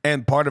 good.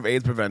 and part of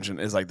AIDS prevention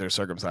is like they're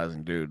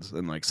circumcising dudes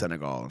in like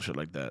Senegal and shit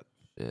like that.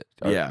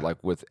 Yeah.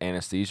 Like with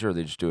anesthesia, or are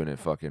they just doing it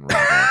fucking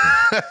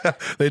right?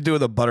 They do it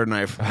with a butter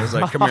knife. It's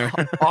like, come here.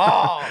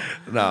 Oh,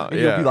 No,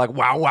 you'll yeah. be like,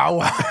 wow, wow,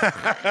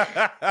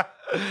 wow.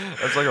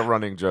 That's like a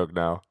running joke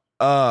now.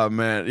 Oh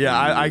man, yeah.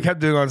 I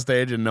kept doing it on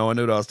stage and no one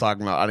knew what I was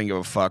talking about. I didn't give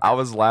a fuck. I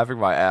was laughing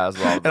my ass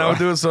off. And I would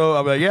do it so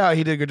I'm like, yeah,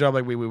 he did a good job.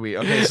 Like, we.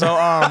 Okay, so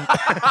I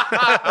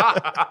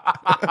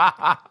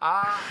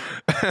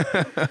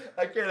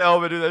can't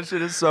help it, dude. That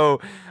shit is so.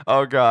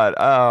 Oh god.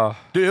 Oh.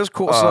 dude, it was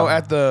cool. So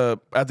at the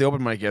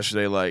open mic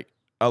yesterday, like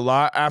a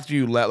lot after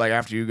you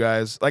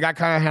guys, like I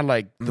kind of had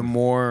like the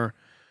more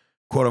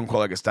quote unquote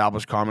like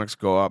established comics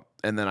go up,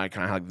 and then I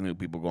kind of had like the new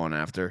people going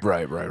after.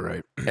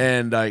 Right.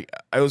 And like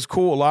it was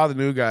cool. A lot of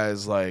the new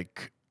guys,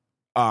 like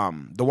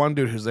the one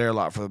dude who's there a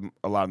lot for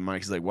a lot of the mics,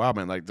 he's like, wow,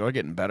 man, like they're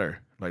getting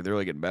better. Like they're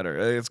really getting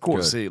better. It's cool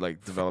to Good. see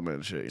like development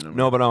and shit. You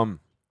know? No, but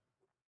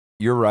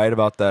you're right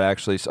about that.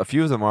 Actually, a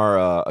few of them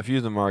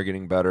are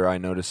getting better. I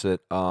notice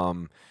it.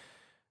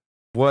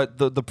 What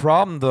the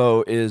problem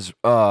though is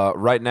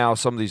right now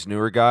some of these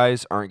newer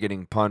guys aren't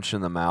getting punched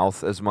in the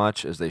mouth as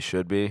much as they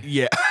should be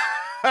Yeah.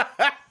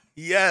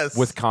 Yes.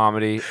 with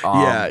comedy.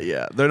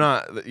 Yeah. They're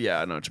not.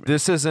 Yeah, I know what you mean.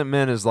 This isn't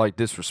meant as like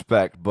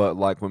disrespect, but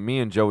like when me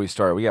and Joey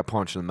started, we got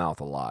punched in the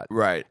mouth a lot.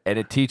 Right. And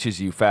it teaches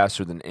you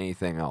faster than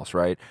anything else,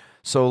 right?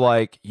 So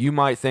like you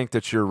might think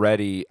that you're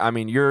ready. I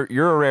mean, you're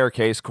a rare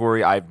case,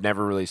 Corey. I've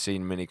never really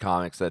seen many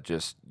comics that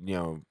just, you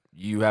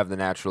you have the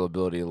natural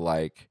ability to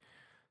like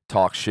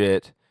talk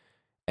shit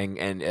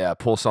and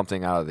pull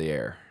something out of the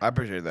air. I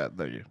appreciate that.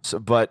 Thank you. So,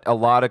 but a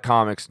lot of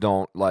comics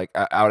don't like.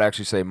 I would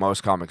actually say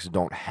most comics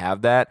don't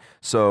have that.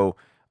 So,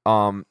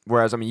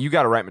 whereas I mean, you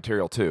got to write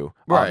material too,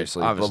 Right,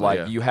 obviously. But obviously, like,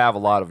 yeah. you have a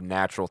lot of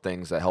natural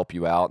things that help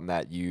you out, and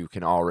that you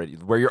can already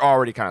where you're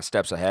already kind of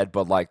steps ahead.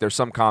 But like, there's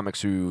some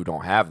comics who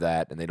don't have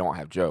that, and they don't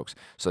have jokes,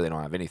 so they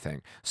don't have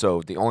anything.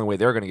 So the only way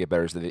they're going to get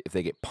better is if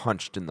they get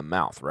punched in the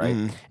mouth, right?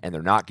 Mm-hmm. And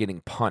they're not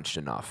getting punched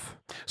enough.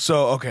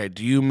 So, okay,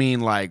 do you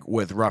mean like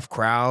with rough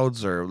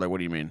crowds or like what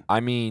do you mean?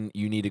 I mean,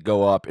 you need to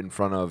go up in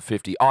front of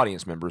 50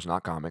 audience members,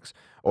 not comics,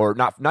 or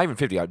not even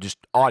 50, just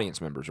audience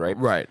members, right?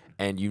 Right.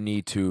 And you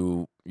need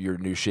to, your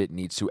new shit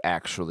needs to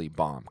actually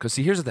bomb. Because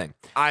see, here's the thing.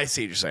 I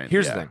see what you're saying.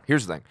 Here's Yeah. the thing.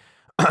 Here's the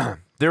thing.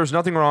 There's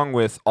nothing wrong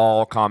with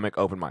all comic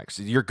open mics.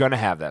 You're gonna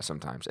have that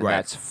sometimes, and Right.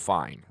 that's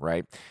fine,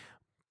 right?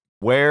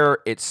 Where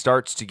it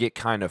starts to get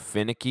kind of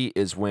finicky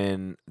is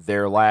when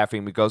they're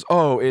laughing because I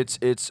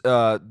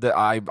go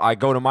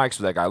to mics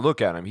with that guy.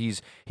 Look at him.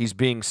 He's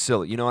being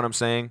silly. You know what I'm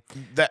saying?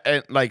 That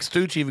and, like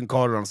Stooch even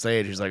called it on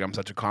stage. He's like, "I'm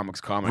such a comics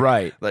comic."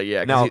 Right. Like, yeah.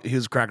 'Cause Now- he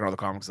was cracking all the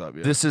comics up.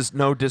 Yeah. This is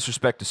no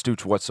disrespect to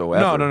Stooch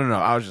whatsoever. no.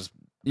 I was just.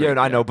 Yeah,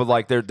 I know, but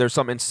like there's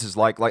some instances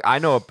like I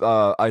know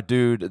a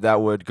dude that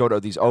would go to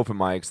these open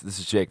mics. This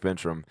is Jake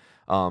Bentram.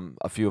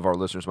 A few of our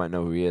listeners might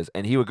know who he is,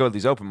 and he would go to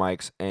these open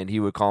mics, and he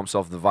would call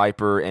himself the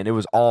Viper, and it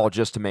was all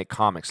just to make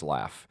comics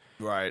laugh.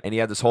 Right. And he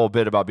had this whole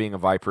bit about being a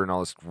Viper and all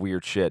this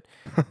weird shit.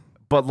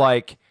 But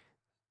like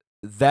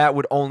that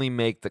would only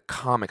make the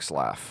comics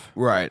laugh.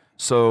 Right.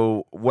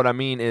 So what I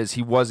mean is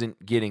he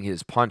wasn't getting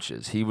his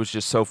punches. He was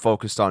just so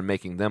focused on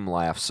making them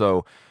laugh.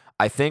 So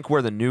I think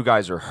where the new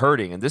guys are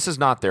hurting, and this is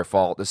not their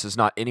fault, this is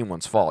not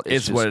anyone's fault.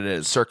 It's just what it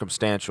is.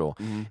 circumstantial,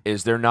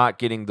 is they're not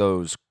getting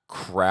those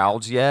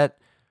crowds yet.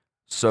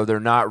 So they're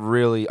not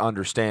really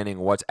understanding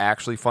what's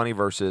actually funny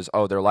versus,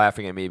 oh, they're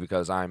laughing at me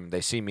because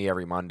they see me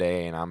every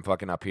Monday and I'm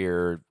fucking up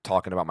here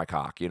talking about my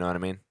cock. You know what I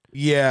mean?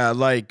 Yeah.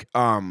 Like,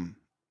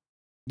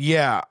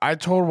 yeah. I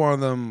told one of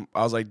them,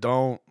 I was like,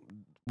 don't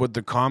with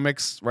the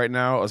comics right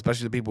now,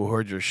 especially the people who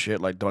heard your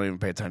shit. Like, don't even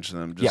pay attention to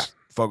them. Just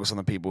focus on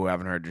the people who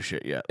haven't heard your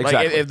shit yet. Like,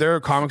 Exactly. if there are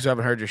comics who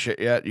haven't heard your shit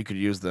yet, you could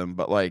use them.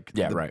 But like,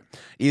 Right.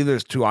 Either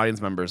there's two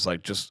audience members.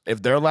 Like, just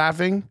if they're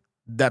laughing,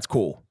 that's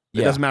cool. It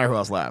Yeah. doesn't matter who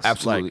else laughs.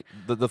 Absolutely.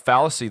 Like, The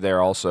fallacy there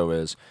also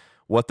is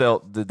what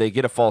they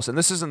get a false, and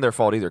this isn't their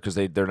fault either because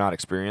they're not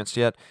experienced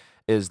yet.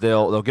 Is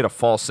they'll get a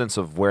false sense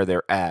of where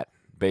they're at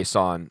based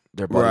on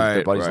their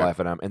buddies Right.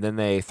 laughing at them, and then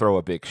they throw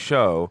a big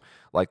show.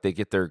 Like they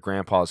get their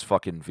grandpa's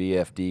fucking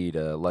VFD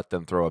to let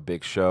them throw a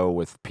big show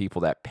with people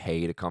that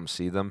pay to come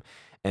see them,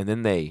 and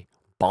then they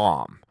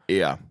bomb.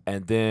 yeah.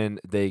 And then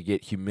they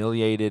get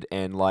humiliated,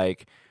 and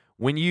like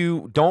when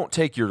you don't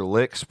take your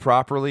licks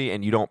properly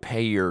and you don't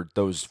pay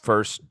those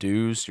first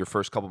dues, your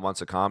first couple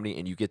months of comedy,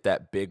 and you get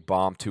that big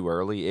bomb too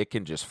early, it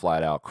can just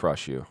flat out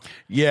crush you.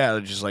 Yeah,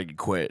 just like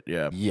quit.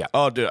 Yeah. Yeah.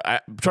 Oh, dude,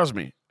 trust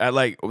me. At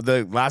like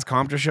the last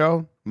Compton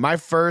show, my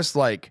first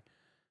like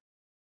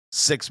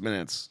 6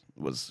 minutes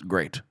was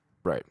great.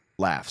 Right.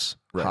 Laughs.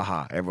 Right.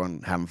 Haha.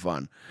 Everyone having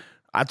fun.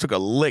 I took a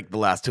lick the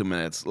last 2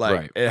 minutes. Like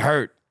Right. it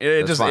hurt.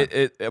 It That's just fine.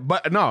 it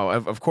but no,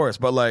 of course.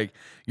 But like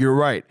you're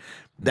right.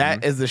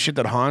 That is the shit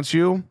that haunts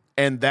you,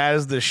 and that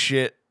is the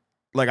shit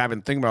like I've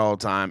been thinking about all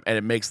the time, and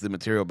it makes the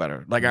material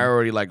better. Like I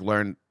already like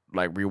learned,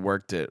 like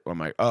reworked it. I'm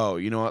like, oh,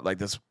 you know what? Like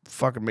this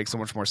fucking makes so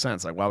much more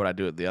sense. Like why would I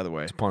do it the other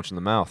way? Punch in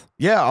the mouth.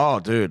 Yeah. Oh,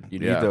 dude. You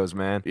yeah. need those,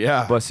 man.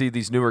 Yeah. But see,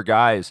 these newer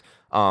guys,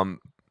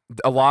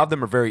 a lot of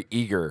them are very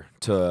eager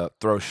to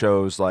throw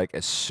shows like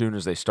as soon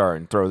as they start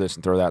and throw this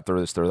and throw that, throw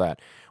this, throw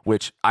that,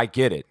 which I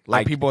get it.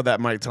 Like people that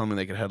might tell me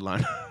they could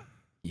headline.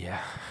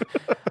 Yeah.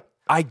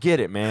 I get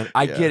it, man.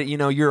 I get it. You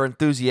know, you're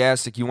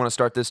enthusiastic. You want to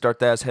start this, start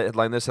that,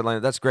 headline this, headline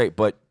that. That's great.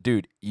 But,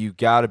 dude, you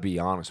got to be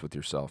honest with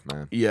yourself,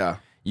 man. Yeah.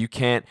 You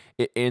can't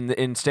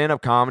in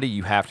stand-up comedy,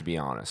 you have to be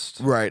honest.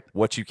 Right.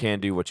 What you can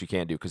do, what you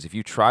can't do. Because if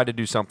you try to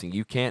do something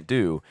you can't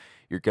do,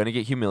 you're going to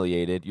get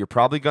humiliated. You're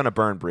probably going to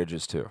burn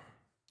bridges, too.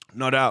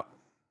 No doubt.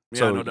 Yeah,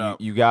 So no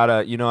doubt. you got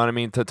to, you know what I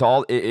mean? To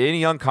all any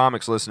young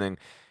comics listening,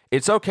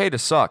 it's okay to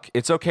suck.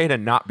 It's okay to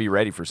not be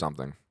ready for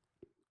something.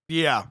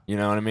 Yeah. You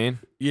know what I mean?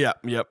 Yeah.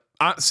 Yep.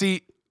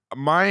 See,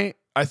 I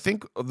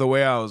think the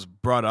way I was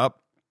brought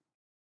up,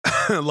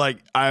 like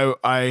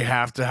I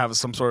have to have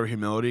some sort of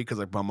humility because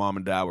like my mom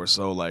and dad were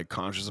so like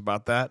conscious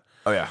about that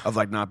Oh, yeah. of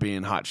like not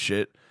being hot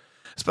shit.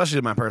 Especially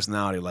my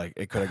personality, like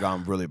it could have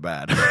gone really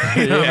bad.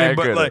 You know what Yeah, I mean? it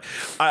But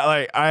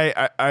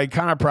coulda. I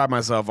kind of pride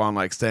myself on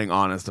like staying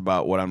honest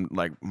about what I'm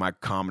like my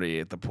comedy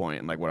at the point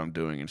and like what I'm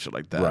doing and shit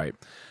like that. Right.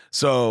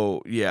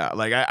 So yeah,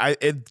 like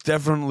it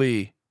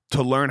definitely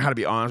to learn how to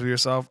be honest with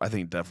yourself. I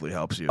think definitely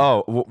helps you.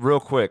 Oh,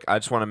 real quick, I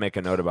just want to make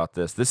a note about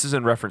this. This is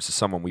in reference to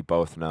someone we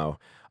both know.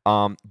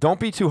 Don't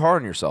be too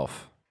hard on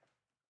yourself.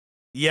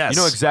 yes,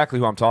 You know exactly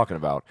who I'm talking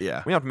about.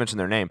 Yeah. We don't have to mention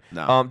their name.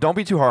 No. Don't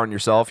be too hard on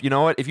yourself. You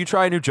know what? If you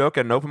try a new joke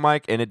at an open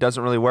mic and it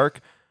doesn't really work,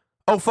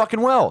 oh,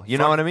 fucking well. You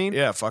know what I mean?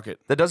 Yeah, fuck it.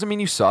 That doesn't mean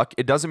you suck.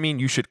 It doesn't mean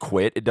you should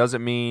quit. It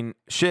doesn't mean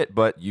shit,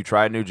 but you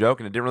tried a new joke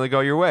and it didn't really go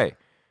your way.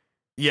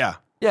 Yeah,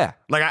 Yeah.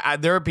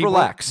 Like there are people.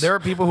 Relax. There are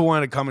people who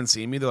want to come and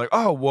see me. They're like,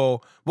 oh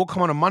well, we'll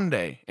come on a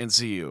Monday and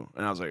see you.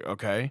 And I was like,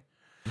 okay.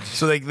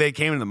 So they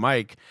came to the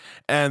mic,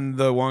 and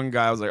the one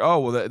guy was like, oh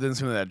well, that didn't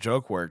seem like that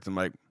joke worked. I'm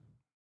like,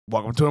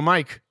 welcome to a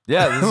mic.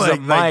 Yeah, this is a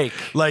mic.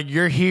 Like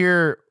you're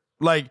here.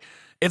 Like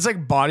it's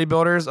like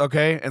bodybuilders,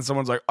 okay? And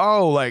someone's like,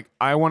 oh, like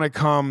I want to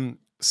come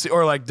see,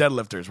 or like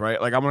deadlifters,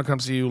 right? Like I want to come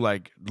see you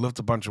like lift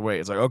a bunch of weight.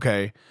 It's like,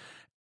 okay,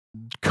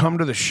 come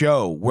to the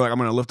show where like I'm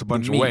gonna lift a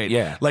bunch of weight.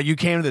 Yeah. Like you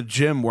came to the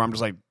gym where I'm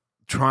just like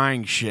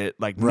trying shit,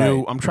 like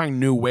Right. I'm trying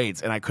new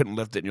weights and I couldn't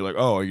lift it. And you're like,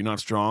 oh, are you not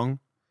strong?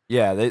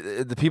 Yeah,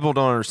 the people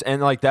don't understand.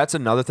 And like that's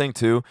another thing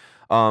too,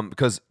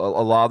 because a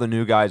lot of the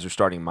new guys are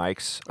starting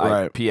mics.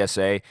 Right.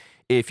 PSA.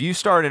 If you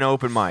start an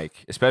open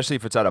mic, especially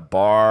if it's at a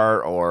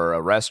bar or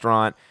a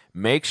restaurant,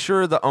 make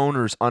sure the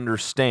owners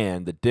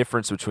understand the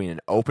difference between an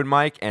open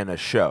mic and a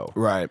show.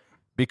 Right.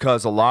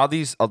 Because a lot of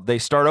these, they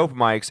start open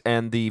mics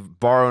and the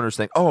bar owners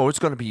think, oh, it's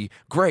going to be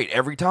great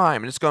every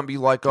time. And it's going to be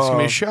like, It's gonna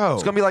be a show.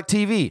 It's going to be like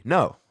TV.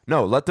 No,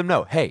 let them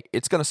know. Hey,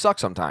 it's going to suck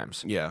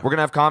sometimes. Yeah. We're going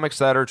to have comics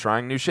that are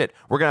trying new shit.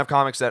 We're going to have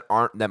comics that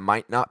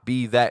might not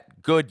be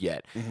that good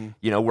yet. Mm-hmm.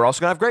 You know, we're also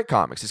going to have great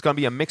comics. It's going to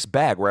be a mixed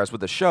bag. Whereas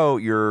with a show,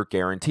 you're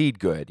guaranteed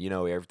good. You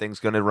know, everything's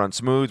going to run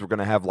smooth. We're going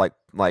to have like,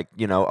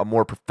 you know, a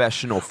more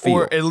professional feel.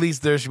 Or at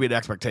least there should be an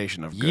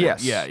expectation of good.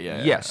 Yes.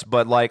 Yes.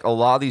 But like a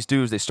lot of these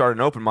dudes, they start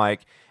an open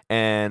mic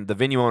and the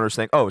venue owners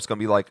think, oh, it's going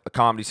to be like a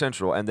Comedy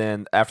Central. And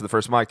then after the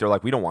first mic, they're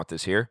like, we don't want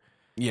this here.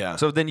 Yeah.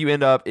 So then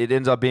it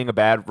ends up being a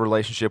bad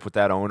relationship with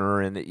that owner.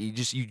 And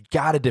you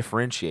got to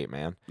differentiate,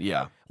 man.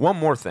 Yeah. One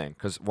more thing,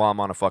 because while I'm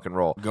on a fucking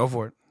roll, Go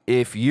for it.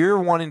 if you're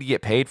wanting to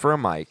get paid for a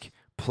mic,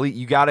 please,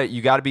 you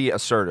gotta be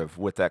assertive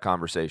with that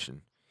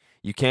conversation.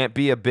 You can't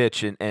be a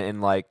bitch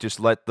and like just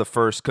let the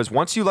first, because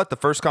once you let the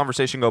first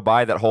conversation go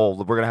by, that whole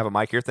we're gonna have a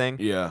mic here thing,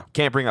 Yeah.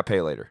 can't bring up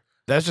pay later.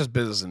 That's just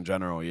business in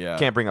general. Yeah.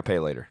 Can't bring up pay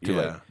later. Too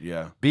late.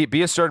 Yeah.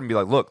 Be assertive and be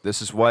like, look,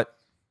 this is what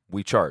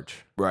we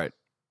charge. Right.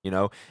 You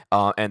know,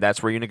 and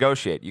that's where you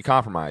negotiate, you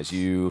compromise,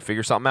 you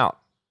figure something out.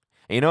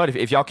 And you know what?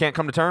 If y'all can't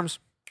come to terms,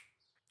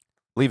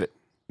 leave it.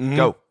 Mhm.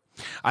 Go.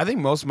 I think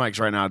most mics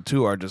right now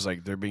too are just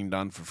like they're being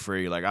done for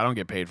free. Like I don't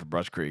get paid for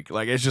Brush Creek.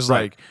 Like it's just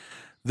Right. like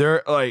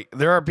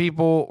there are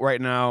people right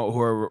now who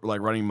are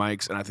like running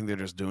mics, and I think they're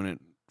just doing it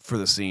for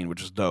the scene,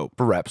 which is dope,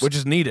 For reps. which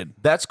is needed.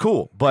 That's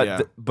cool, but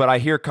Yeah. but I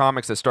hear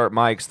comics that start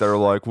mics that are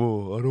like,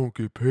 "Well, I don't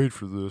get paid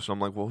for this." I'm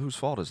like, "Well, whose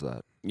fault is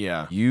that?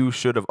 Yeah. You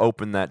should have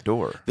opened that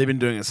door." They've been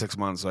doing it 6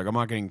 months. Like I'm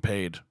not getting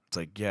paid. It's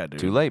like yeah, dude.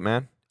 Too late,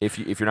 man. If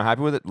you're not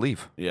happy with it,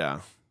 leave. Yeah.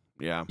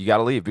 Yeah. You got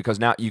to leave because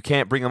now you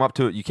can't bring them up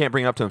to it. You can't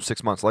bring it up to them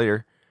 6 months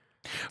later.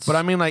 But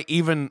I mean, like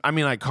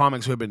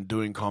comics who have been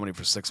doing comedy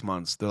for 6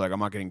 months, they're like, I'm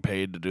not getting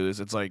paid to do this.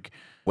 It's like,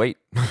 Wait,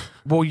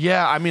 well,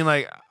 yeah. I mean,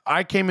 like,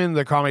 I came into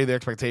the comedy with the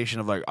expectation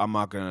of like,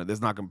 this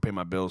is not gonna pay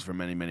my bills for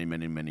many, many,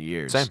 many, many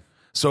years. Same.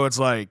 So it's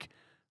like,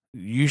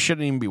 you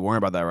shouldn't even be worrying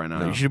about that right now.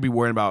 No. You should be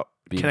worrying about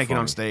Being can I get on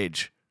funny.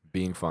 stage?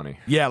 being funny.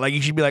 Yeah, like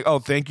you should be like, oh,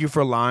 thank you for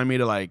allowing me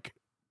to like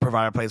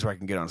provide a place where I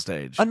can get on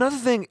stage. Another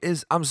thing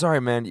is, I'm sorry,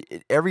 man.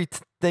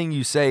 Everything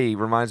you say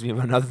reminds me of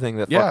another thing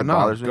that Yeah, fucking no,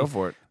 bothers me. go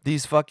for it.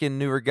 These fucking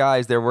newer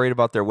guys, they're worried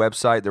about their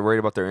website, they're worried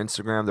about their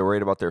Instagram, they're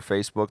worried about their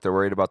Facebook, they're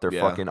worried about their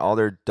Yeah. fucking all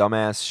their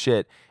dumbass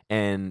shit,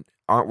 and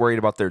aren't worried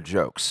about their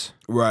jokes.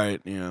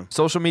 Right. Yeah.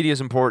 Social media is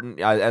important,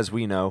 as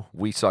we know.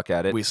 We suck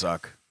at it. We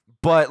suck.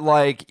 But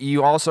like,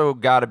 you also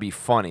got to be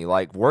funny.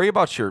 Like, worry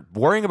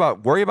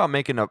about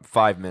making up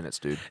 5 minutes,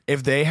 dude.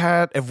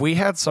 If we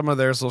had some of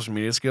their social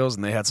media skills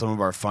and they had some of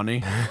our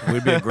funny,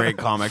 we'd be a great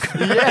comic.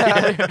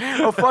 Yeah.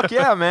 Oh fuck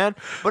yeah, man.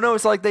 But no,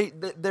 it's like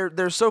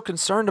they're so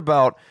concerned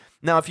about.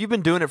 Now, if you've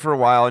been doing it for a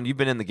while and you've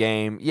been in the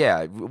game,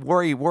 yeah,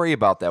 worry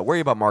about that. Worry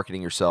about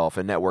marketing yourself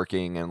and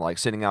networking and like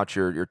sending out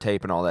your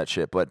tape and all that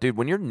shit. But dude,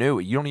 when you're new,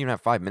 you don't even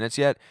have 5 minutes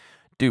yet.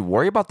 Dude,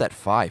 worry about that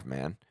 5,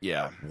 man.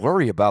 Yeah.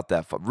 Worry about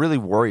that. Really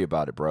worry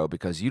about it, bro,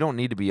 because you don't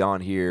need to be on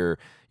here,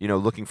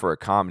 looking for a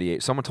comedy.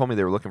 Someone told me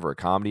they were looking for a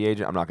comedy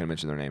agent. I'm not going to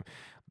mention their name.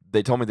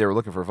 They told me they were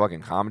looking for a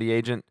fucking comedy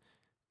agent,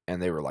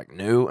 and they were like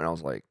new, and I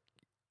was like,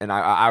 and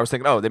I was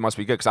thinking, oh, they must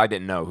be good because I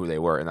didn't know who they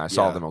were, and I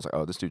saw Yeah. them. I was like,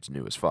 oh, this dude's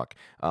new as fuck.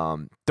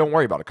 Don't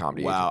worry about a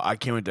comedy agent. Wow, I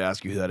can't wait to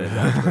ask you who that is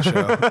after the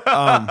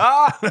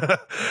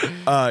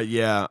show.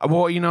 Yeah.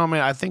 Well,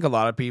 I think a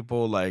lot of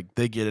people like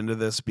they get into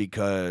this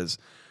because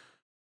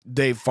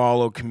they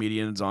follow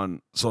comedians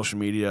on social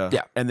media,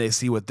 Yeah. and they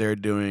see what they're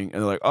doing, and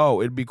they're like,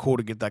 "Oh, it'd be cool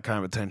to get that kind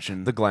of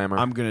attention." The glamour.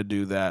 I'm gonna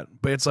do that,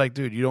 but it's like,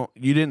 dude, you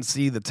didn't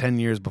see the 10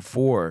 years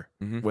before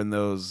Mhm. when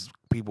those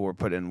people were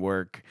put in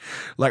work.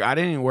 Like, I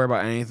didn't even worry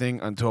about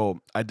anything until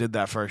I did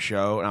that first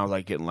show, and I was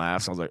like getting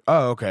laughs. I was like,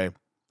 oh, okay.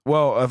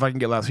 Well, if I can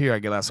get laughs here, I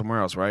get laughs somewhere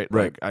else, right?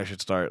 Right. Like, I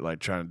should start like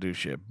trying to do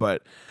shit.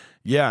 But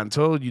yeah,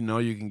 until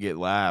you can get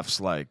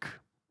laughs, like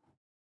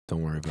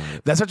Don't worry about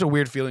it. that's such a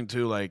weird feeling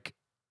too. Like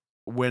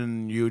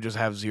when you just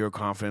have zero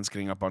confidence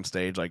getting up on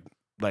stage,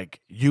 like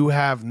you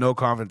have no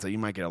confidence that you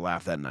might get a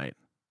laugh that night.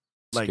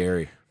 Like,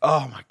 Scary.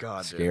 oh my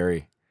god, dude.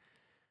 Scary.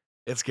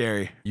 It's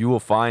scary. You will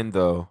find,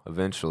 though,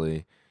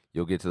 eventually,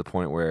 you'll get to the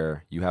point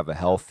where you have a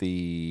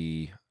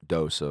healthy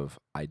dose of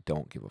I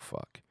don't give a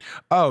fuck.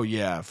 Oh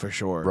yeah, for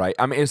sure. Right?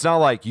 I mean, it's not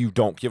like you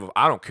don't give a.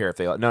 I don't care if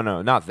they. No,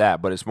 not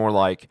that. But it's more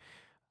like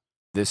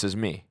this is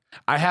me.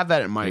 I have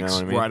that at Mike's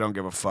what I mean? where I don't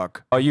give a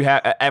fuck. Oh, you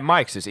have at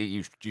Mike's.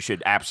 You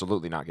should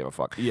absolutely not give a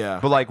fuck. Yeah.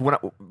 But like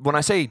when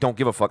I say don't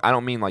give a fuck, I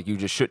don't mean like you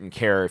just shouldn't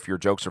care if your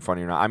jokes are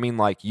funny or not. I mean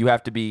like you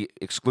have to be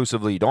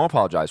exclusively. Don't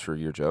apologize for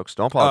your jokes.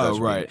 Don't apologize.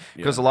 Oh, right.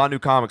 Because a lot of new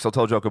comics will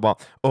tell a joke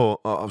about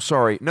I'm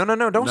sorry. No.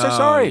 Don't say No,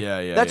 sorry.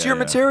 yeah, That's yeah, your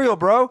yeah. material,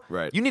 bro.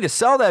 Right. You need to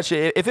sell that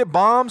shit. If it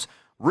bombs,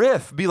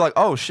 riff. Be like,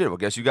 oh shit. Well,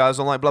 guess you guys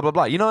don't like blah blah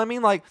blah. You know what I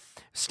mean? Like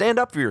stand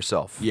up for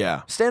yourself.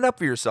 Yeah. Stand up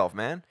for yourself,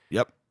 man.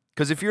 Yep.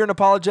 Because if you're an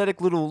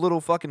apologetic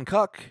little fucking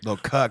cuck, Little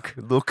cuck.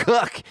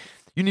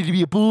 you need to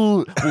be a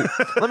bull. Well,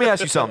 let me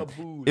ask you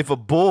something. If a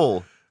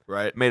bull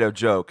Right. made a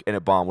joke and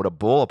it bombed, would a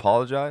bull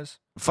apologize?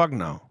 Fuck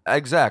no.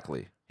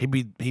 Exactly. He'd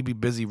be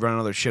busy running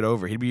other shit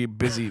over. He'd be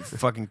busy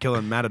fucking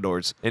killing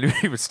matadors. And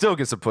he would still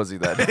get some pussy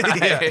that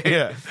night.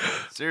 yeah.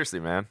 Seriously,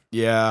 man.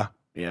 Yeah.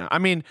 Yeah. I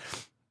mean,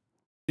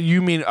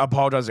 you mean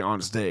apologizing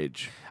on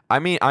stage? I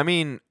mean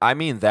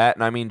that,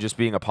 and I mean just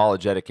being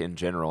apologetic in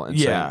general, and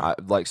Yeah.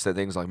 saying say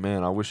things like,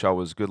 "Man, I wish I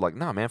was good." Like,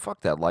 nah, man,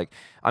 fuck that. Like,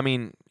 I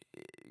mean,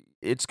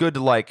 it's good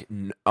to like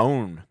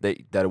own that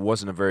it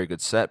wasn't a very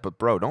good set, but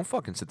bro, don't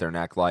fucking sit there and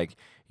act like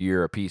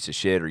you're a piece of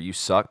shit or you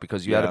suck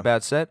because you had Yeah. a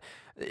bad set.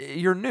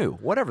 You're new,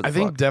 whatever. I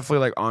think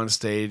definitely like on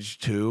stage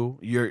too.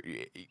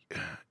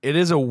 It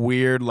is a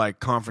weird like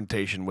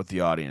confrontation with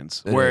the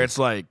audience It where is. it's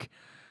like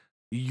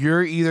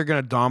you're either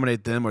gonna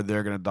dominate them or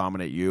they're gonna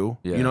dominate you.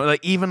 Yeah. You know,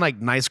 like even like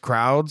nice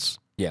crowds.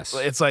 yes,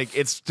 It's like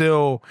it's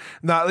still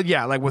not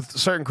like with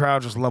certain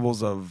crowds, just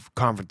levels of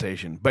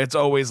confrontation. But it's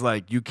always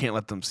like you can't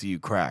let them see you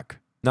crack.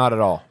 not at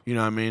all. You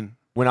know what I mean?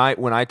 When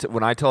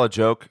I tell a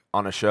joke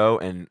on a show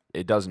and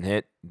it doesn't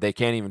hit, they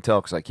can't even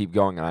tell because I keep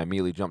going and I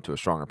immediately jump to a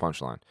stronger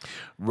punchline.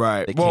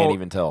 Right. They can't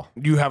even tell.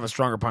 You have a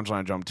stronger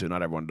punchline to jump to.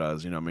 Not everyone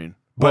does. You know what I mean?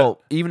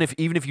 Well, even if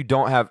you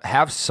don't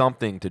have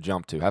something to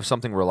jump to, have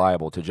something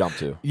reliable to jump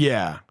to.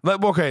 Yeah.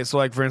 Like okay, so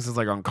like for instance,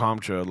 like on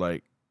Comtra,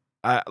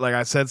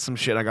 I said some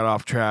shit, I got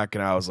off track,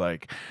 and I was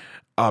like,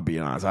 I'll be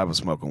honest, I was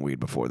smoking weed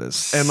before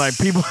this, and like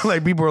people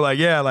were like,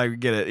 yeah, like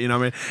get it, you know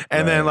what I mean?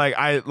 And then like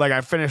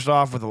I finished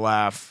off with a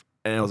laugh,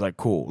 and it was like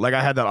cool. Like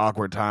I had that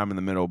awkward time in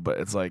the middle, but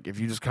it's like if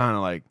you just kind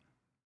of like.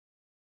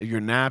 If you're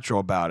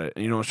natural about it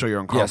and you don't show you're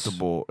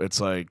uncomfortable,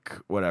 it's like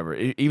whatever.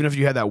 Even if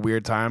you had that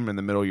weird time in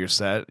the middle of your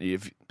set,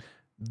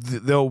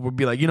 they'll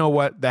be like, you know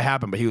what, that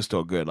happened, but he was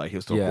still good. Like he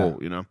was still cool,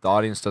 you know. The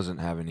audience doesn't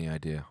have any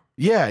idea.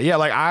 Yeah.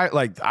 Like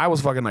I was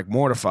fucking like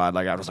mortified.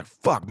 Like I was like,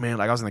 fuck, man.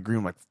 Like I was in the green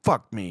room, like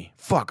fuck me,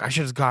 fuck. I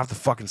should have got off the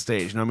fucking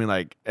stage. You know what I mean?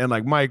 Like and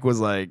like Mike was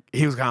like,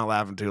 he was kind of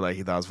laughing too, like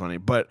he thought it was funny.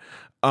 But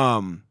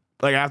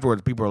like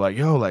afterwards, people were like,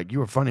 yo, like you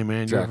were funny,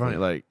 man. You were funny.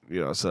 Like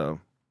you know, so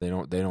They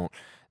don't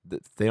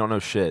know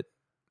shit.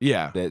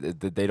 yeah,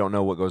 They don't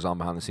know what goes on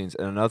behind the scenes.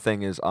 And another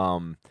thing is,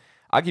 I'll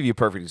give you a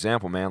perfect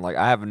example, man. Like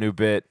I have a new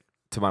bit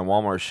to my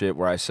Walmart shit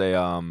where I say,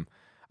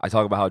 I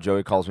talk about how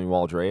Joey calls me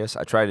Waldreas.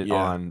 I tried it Yeah.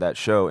 on that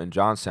show in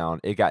Johnstown.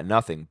 It got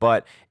nothing,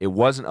 but it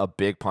wasn't a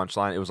big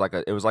punchline. It was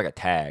like a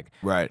tag.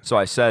 right. So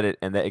I said it,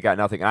 and it got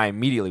nothing. And I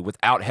immediately,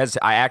 without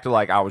hesitation, I acted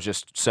like I was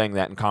just saying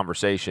that in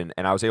conversation,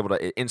 and I was able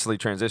to instantly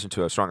transition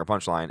to a stronger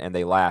punchline, and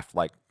they laughed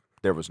like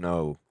there was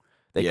no,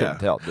 they Yeah. couldn't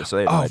tell. So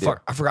they had no Oh idea.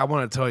 fuck! I forgot. I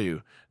want to tell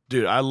you,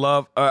 dude. I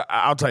love.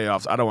 I'll tell you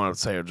off. I don't want to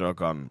say a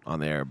joke on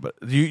the air, but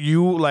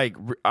you like.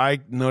 I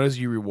noticed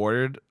you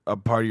rewarded a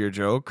part of your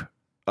joke,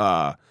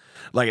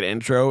 like an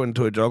intro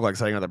into a joke, like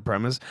setting out the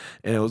premise,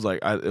 and it was like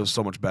it was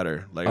so much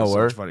better. Like it was so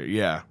word? much funnier.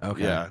 Yeah.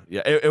 Okay.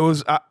 Yeah. It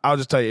was. I'll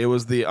just tell you, it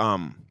was the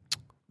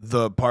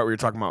part where you're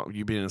talking about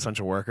you being an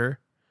essential worker.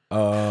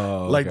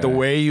 Oh, Like the okay.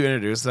 way you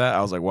introduced that,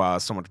 I was like, wow,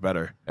 it's so much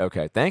better.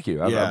 Okay, thank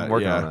you. I've Yeah, been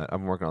working on yeah. that. I've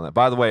been working on that.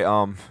 By the way,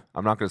 I'm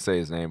not going to say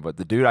his name, but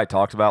the dude I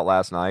talked about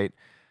last night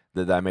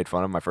that I made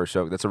fun of, my first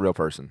joke, that's a real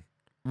person.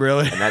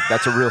 Really? And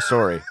that's a real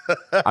story.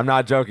 I'm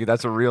not joking.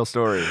 That's a real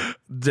story.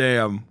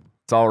 Damn.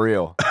 It's all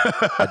real.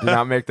 I did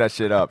not make that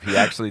shit up. He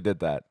actually did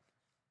that.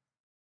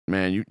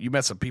 Man, you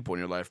met some people in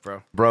your life,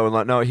 bro. Bro,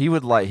 like, no, he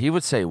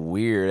would say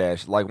weird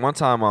ass. Like one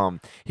time,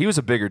 he was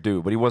a bigger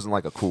dude, but he wasn't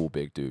like a cool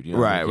big dude. You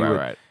know what I mean? He would-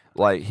 Right.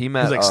 Like he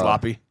met He's like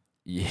sloppy.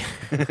 Yeah.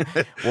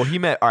 Well, he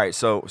met. All right.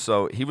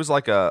 So he was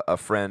like a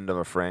friend of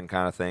a friend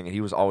kind of thing, and he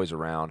was always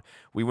around.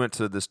 We went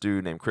to this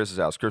dude named Chris's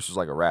house. Chris was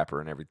like a rapper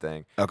and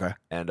everything, Okay.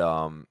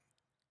 and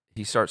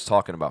he starts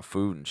talking about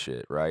food and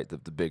shit. Right. The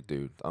big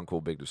dude, the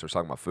uncool big dude, starts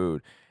talking about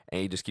food,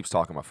 and he just keeps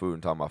talking about food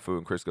and talking about food.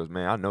 And Chris goes,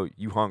 "Man, I know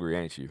you hungry,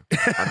 ain't you?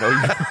 I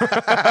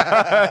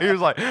know you." He was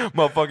like,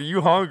 "Motherfucker,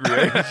 you hungry,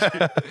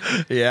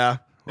 ain't you?" Yeah.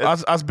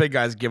 Us big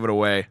guys give it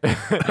away.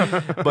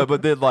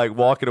 but then like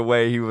walking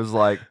away, he was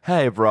like,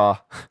 "Hey, brah,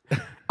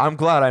 I'm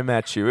glad I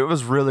met you. It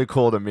was really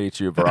cool to meet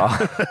you,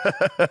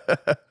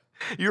 brah.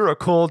 You're a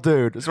cool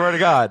dude. I swear to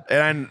God."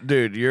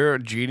 Dude, you're a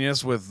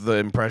genius with the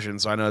impression,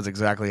 so I know it's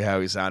exactly how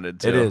he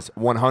sounded too. It is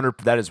 100.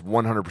 That is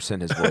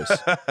 100% his voice.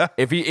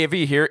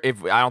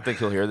 if I don't think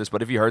he'll hear this,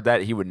 but if he heard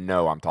that, he would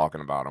know I'm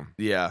talking about him.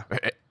 Yeah.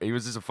 He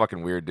was just a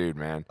fucking weird dude,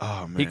 man.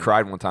 Oh man. He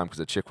cried one time because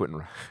a chick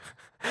wouldn't.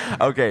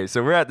 Okay,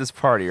 so we're at this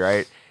party,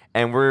 right?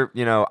 And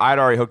I'd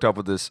already hooked up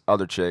with this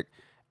other chick,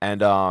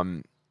 and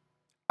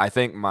I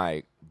think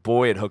my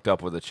boy had hooked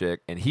up with a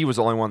chick, and he was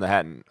the only one that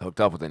hadn't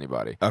hooked up with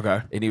anybody.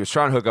 Okay. And he was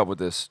trying to hook up with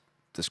this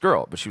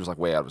girl, but she was like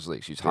way out of his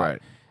league. She's hot.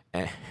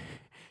 Right.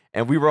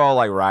 And we were all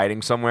like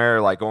riding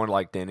somewhere, like going to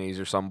like Denny's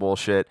or some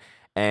bullshit.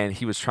 And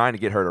he was trying to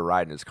get her to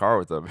ride in his car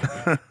with him.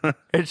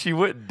 And she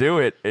wouldn't do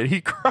it. And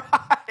he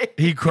cried.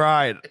 He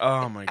cried.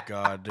 Oh my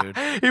God, dude.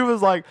 He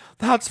was like,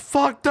 "That's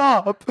fucked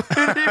up." And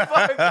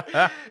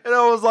I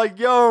was like,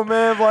 "Yo,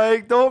 man,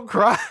 like, don't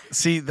cry."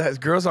 See,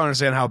 girls don't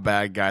understand how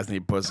bad guys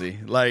need pussy.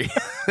 Like,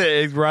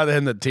 rather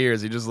than the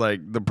tears, he just like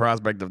the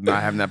prospect of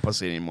not having that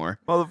pussy anymore.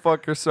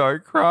 Motherfucker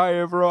started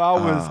crying, bro.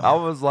 I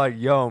was like,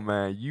 "Yo,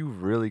 man, you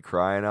really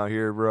crying out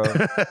here, bro?"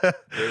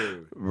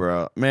 Dude.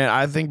 Bro, man,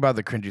 I think about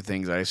the cringy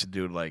things I used to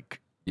do, like,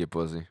 You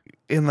pussy.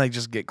 and like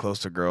just get close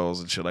to girls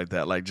and shit like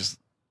that. Like, just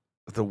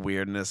the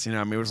weirdness, you know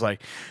what I mean? It was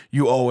like,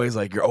 you're always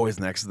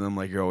next to them.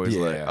 Like, you're always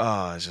like, Yeah.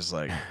 oh, it's just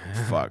like,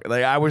 fuck.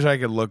 Like, I wish I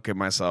could look at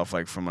myself,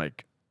 like, from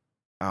like,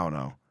 I don't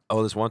know,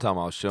 Oh, this one time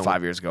I was chilling.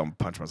 5 years ago and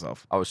punch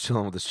myself. I was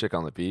chilling with this chick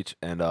on the beach,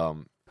 and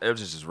it was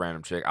just this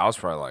random chick. I was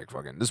probably like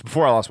fucking. This is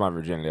before I lost my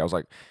virginity. I was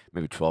like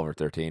maybe 12 or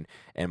 13,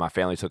 and my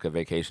family took a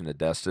vacation to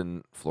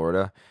Destin,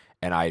 Florida,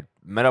 and I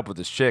met up with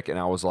this chick, and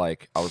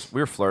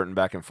we were flirting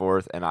back and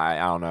forth, and I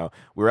don't know.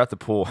 We were at the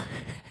pool.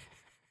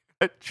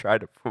 I tried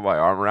to put my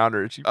arm around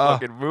her, and she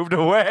fucking moved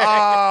away.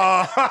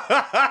 Oh.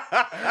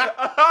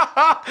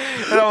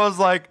 And I was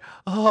like,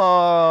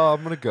 "Oh,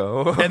 I'm gonna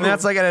go." And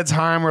that's like at a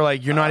time where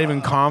like you're not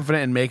even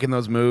confident in making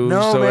those moves.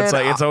 No, So it's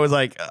man, like it's always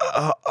like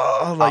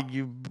like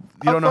you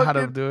don't know how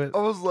to do it. I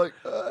was like,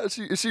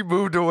 she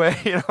moved away,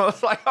 and I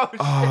was like, "Oh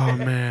shit." Oh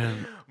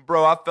man.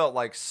 Bro, I felt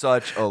like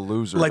such a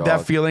loser. Like dog.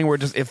 that feeling where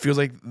it feels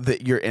like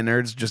your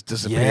innards just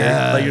disappear.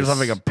 Yes. Like you just have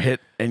like a pit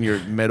in your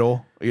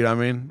middle. You know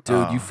what I mean?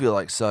 Dude, you feel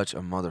like such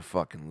a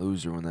motherfucking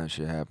loser when that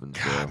shit happens,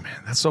 bro. God,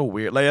 man, that's so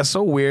weird. Like that's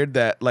so weird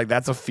that like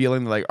that's a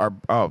feeling that,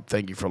 like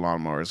thank you for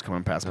lawnmowers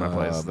coming past my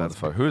place. That's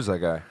Who's that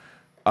guy?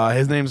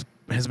 his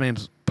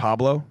name's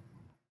Pablo.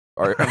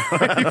 Are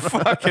you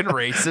fucking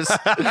racist?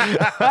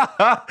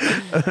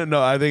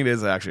 No, I think it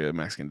is actually a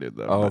Mexican dude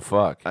though. Oh,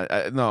 fuck.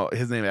 No,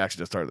 his name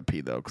actually just started with a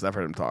P though, because I've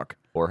heard him talk.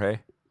 Jorge?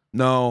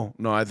 No,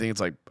 I think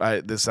it's like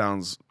this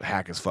sounds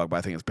hack as fuck, but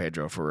I think it's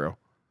Pedro for real.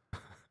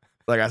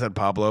 Like I said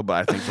Pablo, but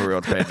I think for real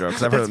it's Pedro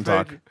because I've heard him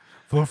talk.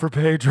 Vote for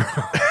Pedro.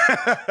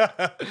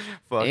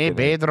 Hey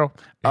Pedro.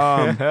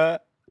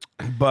 But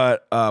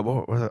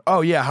what was it?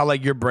 Oh yeah, how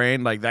like your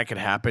brain, like that could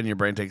happen, your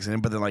brain takes it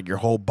in, but then like your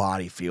whole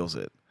body feels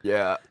it.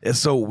 Yeah. It's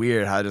so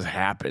weird how it just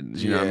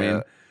happens. You know what I Yeah.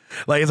 mean?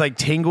 Like it's like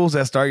tingles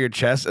that start your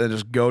chest and then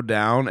just go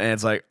down, and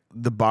it's like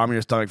the bottom of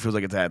your stomach feels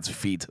like it's at its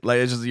feet. Like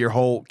it's just your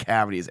whole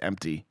cavity is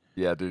empty.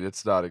 Yeah, dude,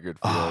 it's not a good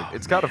feeling.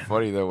 It's kind of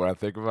funny, though, when I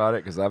think about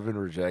it, because I've been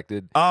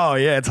rejected. Oh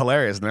yeah, it's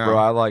hilarious now. Bro,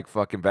 I like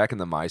fucking back in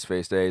the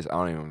MySpace days. I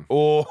don't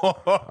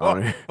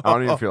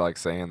even feel like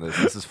saying this.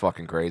 This is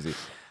fucking crazy.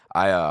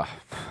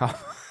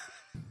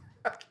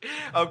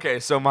 Okay,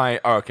 so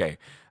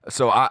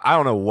I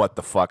don't know what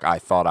the fuck I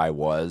thought I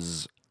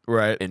was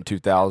right. in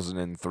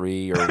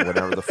 2003 or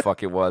whatever the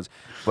fuck it was.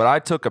 But I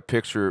took a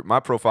picture. My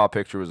profile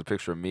picture was a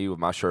picture of me with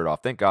my shirt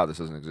off. Thank God this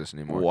doesn't exist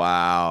anymore.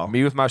 Wow.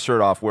 Me with my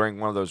shirt off, wearing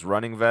one of those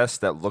running vests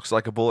that looks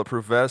like a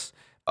bulletproof vest.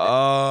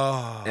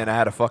 Oh. And I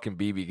had a fucking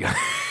BB gun.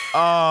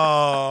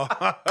 Oh.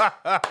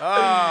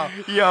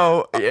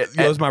 Yo,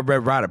 It's my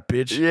Red Rider,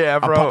 bitch. Yeah,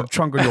 bro. I'll pop the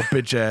trunk on your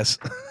bitch ass.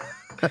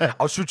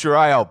 I'll shoot your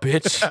eye out,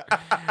 bitch.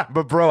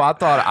 But bro, I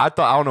thought I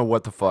don't know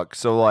what the fuck.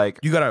 So like,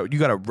 You got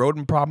a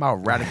rodent problem? I'll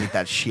eradicate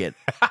that shit.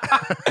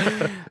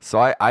 so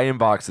I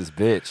inbox this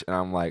bitch and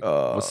I'm like,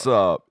 "What's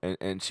up?"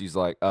 And she's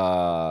like,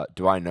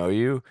 "Do I know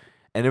you?"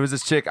 And it was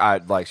this chick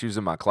she was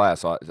in my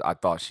class, so I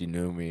thought she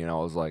knew me, and I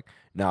was like,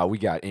 "Nah, we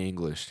got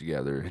English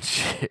together and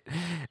shit."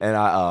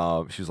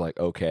 And she was like,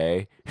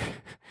 "Okay."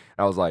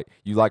 I was like,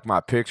 "You like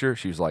my picture?"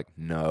 She was like,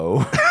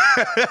 "No."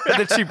 And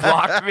then she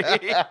blocked me.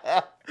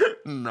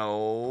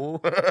 No.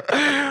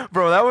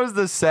 Bro, that was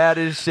the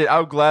saddest shit.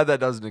 I'm glad that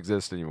doesn't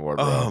exist anymore,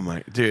 bro. Oh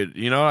my dude,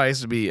 you know I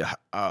used to be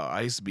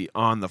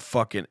on the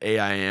fucking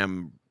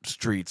AIM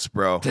streets,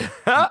 bro.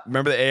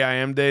 Remember the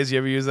AIM days? You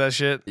ever use that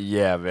shit?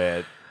 Yeah,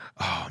 man.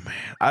 Oh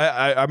man.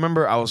 I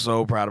remember I was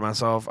so proud of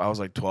myself. I was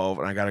like 12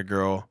 and I got a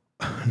girl,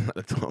 not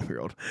a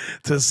 12-year-old,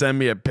 to send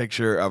me a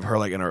picture of her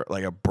like in her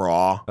like a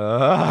bra. Like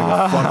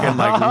a fucking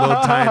like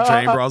little tiny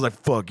train bra. I was like,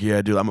 fuck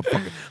yeah, dude. I'm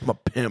a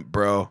pimp,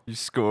 bro. You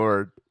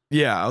scored.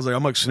 Yeah, I was like,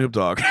 I'm like Snoop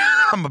Dogg.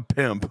 I'm a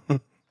pimp. I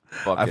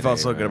Fucking felt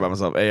so A, good man. about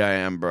myself.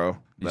 AIM, bro.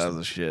 That was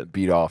the shit.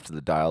 Beat off to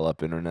the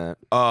dial-up internet.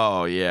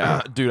 Oh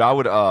yeah. Dude, I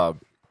would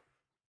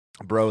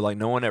bro, like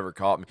no one ever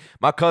caught me.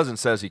 My cousin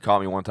says he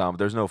caught me one time, but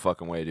there's no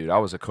fucking way, dude. I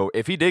was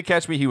if he did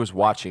catch me, he was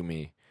watching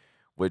me,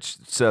 which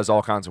says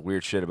all kinds of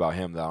weird shit about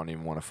him that I don't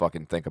even want to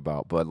fucking think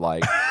about. But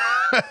like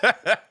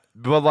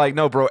But like,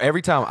 no, bro.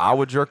 Every time I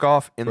would jerk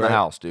off in the Right.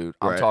 house, dude,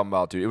 I'm Right. talking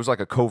about, dude. It was like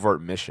a covert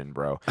mission,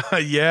 bro.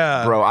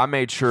 Yeah. Bro, I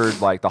made sure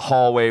like the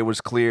hallway was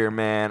clear,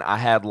 man. I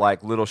had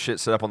like little shit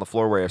set up on the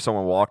floor where if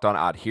someone walked on,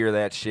 I'd hear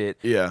that shit.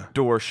 Yeah.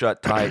 Door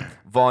shut tight,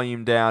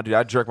 volume down, dude.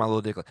 I'd jerk my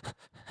little dick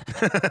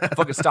like,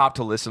 fucking stop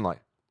to listen. Like,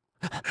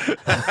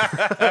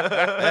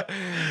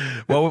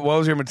 What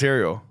was your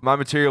material? my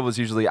material was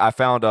usually I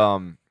found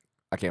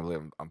I can't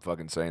believe I'm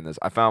fucking saying this.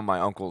 I found my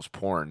uncle's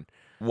porn.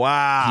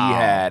 Wow. He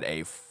had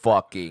a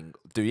fucking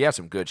dude. He had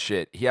some good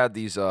shit. He had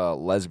these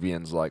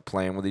lesbians like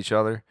playing with each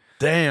other,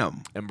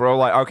 Damn. and bro,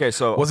 like, okay,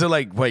 so Was it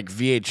like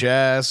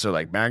VHS or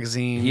like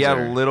magazines? he had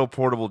or? a little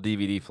portable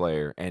DVD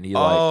player, and he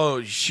like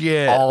Oh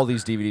shit. all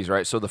these DVDs,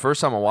 right? So the first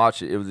time I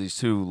watched it, it was these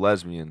two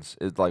lesbians.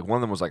 It's like one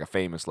of them was like a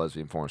famous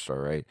lesbian porn star,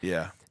 right?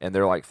 Yeah. And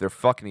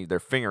they're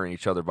fingering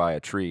each other by a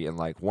tree, and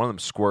like one of them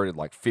squirted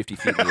like 50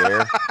 feet in the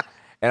air.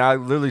 And I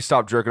literally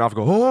stopped jerking off and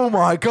go, oh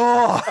my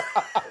God.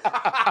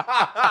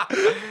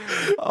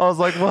 I was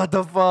like, what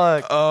the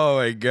fuck? Oh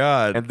my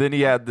god. And then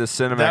he had the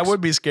Cinemax. That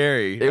would be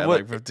scary. It at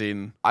would- like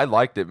 15. I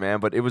liked it, man,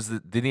 but it was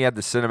then he had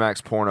the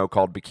Cinemax porno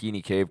called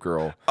Bikini Cave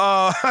Girl.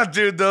 Oh,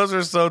 dude, those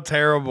are so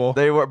terrible.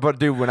 They were, but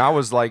dude, when I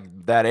was like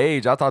that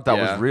age, I thought that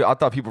Yeah. was real. I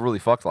thought people really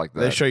fucked like that.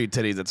 They show you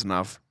titties. That's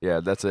enough.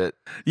 Yeah, that's it.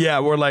 Yeah,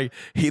 where like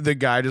the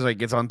guy just like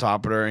gets on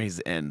top of her and he's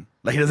in.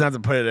 Like he doesn't have to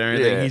put it in or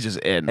anything. Yeah. He's just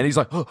in. And he's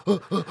like,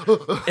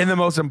 in the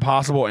most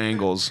impossible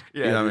angles.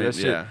 yeah, You know what I dude, mean? that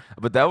shit. Yeah.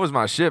 But that was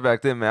my shit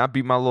back then, man. I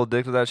beat my little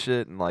dick to that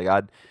shit, and like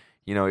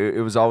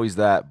it was always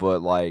that.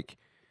 But like,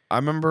 I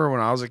remember when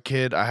I was a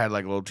kid, I had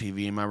like a little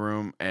TV in my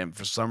room, and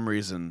for some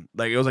reason,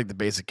 like it was like the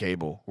basic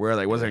cable, where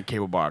like it wasn't a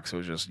cable box. It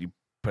was just you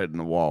put it in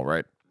the wall,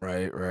 right?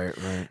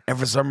 right. And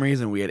for some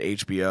reason, we had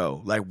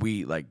HBO. Like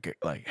we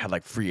had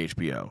like free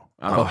HBO.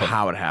 I don't know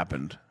how it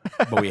happened,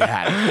 but we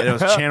had it. And it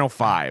was Channel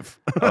 5.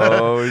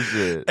 Oh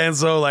shit. And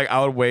so like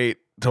I would wait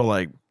till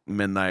like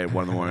midnight,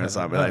 1 in the morning, or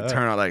something, like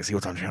turn out like see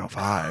what's on Channel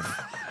 5.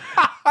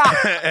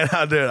 And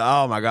I did.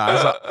 Oh my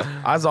god,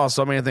 I saw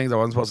so many things I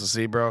wasn't supposed to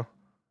see, bro.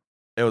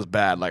 It was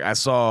bad. Like I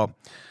saw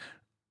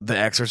The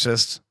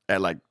Exorcist at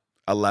like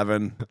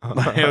 11.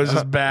 Like, it was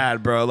just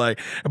bad, bro. Like,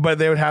 but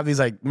they would have these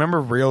like,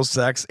 remember Real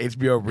Sex,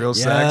 HBO Real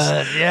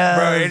Sex, yeah.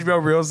 bro.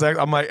 HBO Real Sex.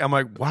 I'm like,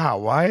 wow.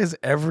 Why is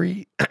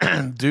every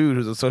dude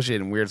who's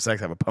associated in weird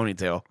sex have a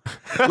ponytail?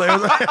 Like,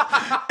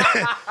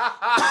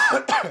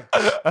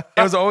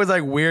 it was always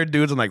like weird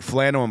dudes in like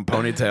flannel and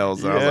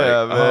ponytails. And I was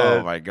Yeah, like, oh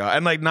man. my god.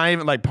 And like not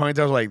even like ponytails,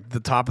 were, like the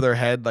top of their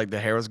head, like the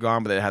hair was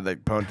gone, but they had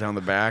like ponytail on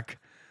the back.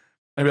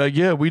 I'd be like,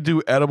 yeah, we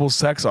do edible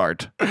sex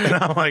art. And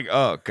I'm like,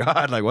 oh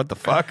god, like what the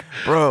fuck?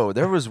 Bro,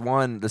 there was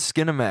one, the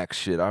Skinamax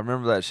shit. I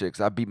remember that shit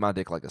because I beat my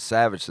dick like a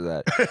savage to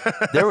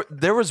that.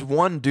 there was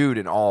one dude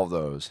in all of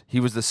those. He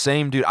was the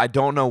same dude. I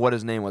don't know what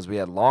his name was, but he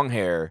had long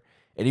hair,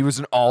 and he was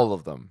in all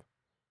of them.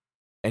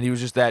 And he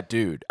was just that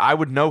dude. I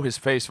would know his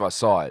face if I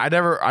saw it. I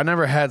never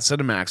had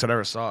Cinemax. I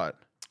never saw it.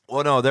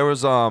 Well, no, there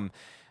was the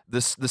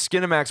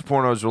Skinamax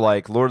pornos were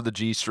like Lord of the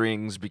G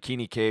Strings,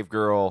 Bikini Cave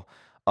Girl.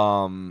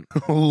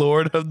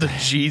 Lord of the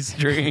G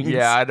Strings.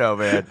 Yeah, I know,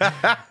 man.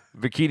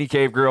 Bikini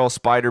Cave Girl,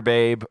 Spider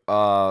Babe.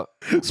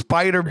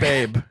 Spider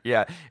Babe.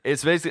 Yeah,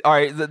 it's basically all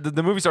right.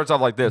 The movie starts off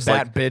like this.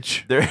 Bat Like,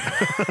 bitch. there.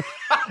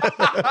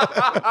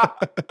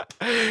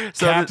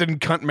 So Captain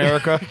Cunt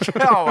America.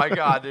 oh my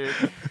god, dude.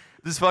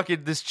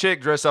 This chick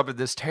dressed up in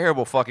this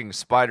terrible fucking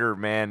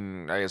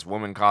Spider-Man, I guess,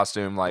 woman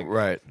costume, like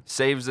Right.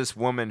 saves this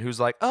woman who's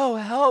like, oh,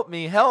 help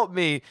me.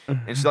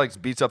 And she like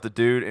beats up the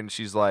dude, and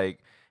she's like,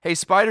 hey,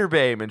 Spider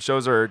Babe, and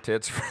shows her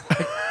tits for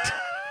like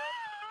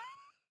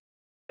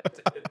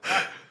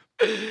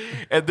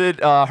and then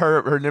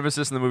her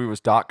nemesis in the movie was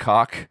Doc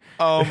Cock.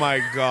 Oh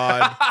my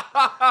god.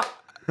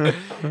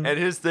 And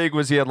his thing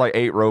was he had like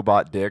 8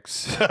 robot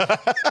dicks.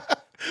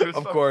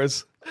 Of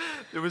course.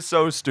 It was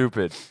so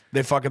stupid.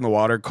 They fuck in the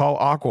water. Call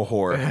Aqua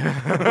Whore.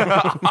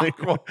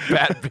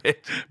 Bad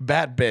bitch.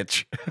 Bat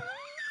bitch.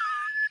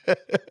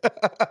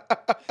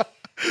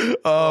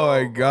 Oh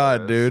my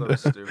god, dude.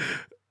 So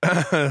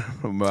stupid.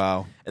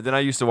 Wow. And then I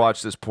used to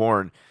watch this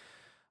porn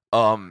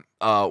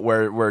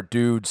where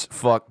dudes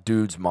fuck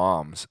dudes'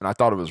 moms, and I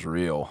thought it was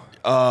real.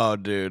 Oh,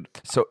 dude.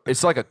 So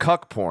it's like a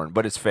cuck porn,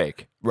 but it's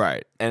fake.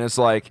 Right. And it's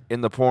like in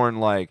the porn,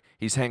 like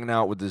he's hanging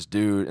out with this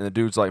dude, and the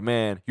dude's like,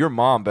 "Man, your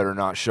mom better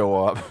not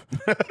show up."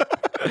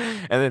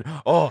 And then,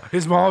 oh,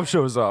 his mom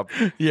shows up,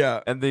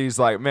 Yeah. and then he's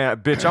like, "Man,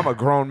 bitch, I'm a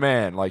grown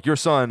man. Like your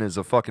son is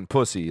a fucking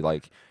pussy."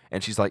 Like,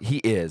 and she's like, "He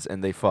is,"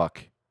 and they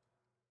fuck.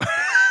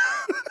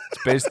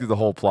 It's basically the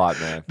whole plot,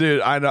 man.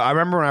 Dude, I know. I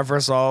remember when I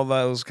first saw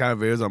those kind of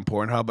videos on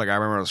Pornhub. Like, I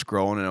remember I was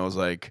scrolling and it was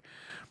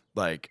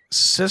like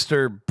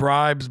sister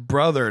bribes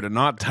brother to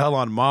not tell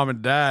on mom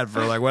and dad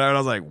for like whatever. And I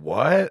was like,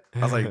 what? I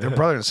was like, they're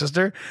brother and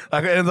sister.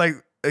 Like, it's like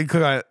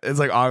it's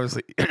like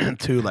obviously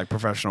two like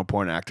professional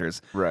porn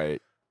actors.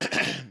 Right.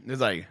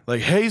 It's like,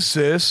 hey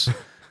sis,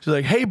 She's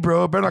like, hey,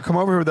 bro, better not come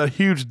over here with that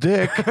huge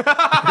dick.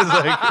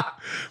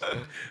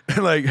 It's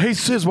like, hey,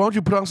 sis, why don't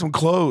you put on some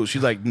clothes?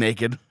 She's like,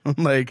 naked. I'm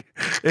like,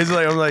 this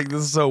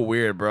is so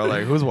weird, bro.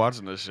 Like, who's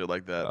watching this shit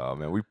like that? Oh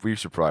man, we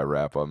should probably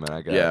wrap up, man.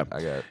 I got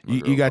my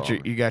You girl got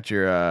calling.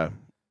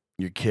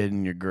 your kid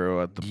and your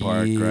girl at the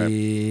park, right?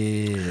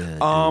 Yeah,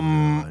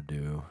 I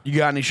do. You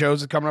got any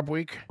shows that coming up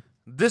week?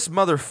 This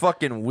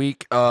motherfucking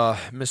week,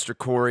 Mr.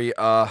 Corey,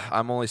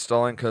 I'm only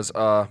stalling because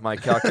my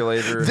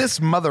calculator. This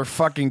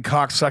motherfucking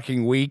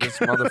cocksucking week. This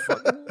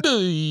motherfucking.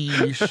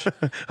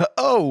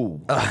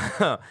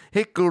 Oh.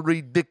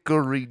 Hickory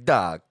dickory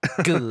dock.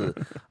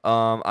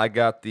 I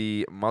got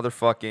the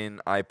motherfucking.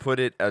 I put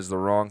it as the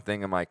wrong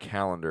thing in my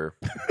calendar.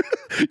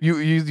 You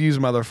use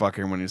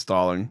motherfucking when you're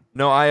stalling.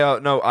 No,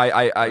 all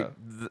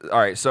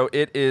right, so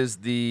it is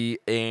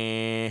the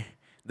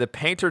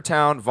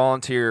Paintertown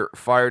Volunteer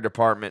Fire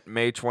Department,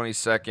 May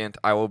 22nd.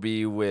 I will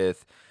be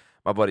with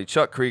my buddy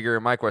Chuck Krieger,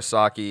 Mike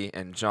Wysocki,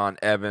 and John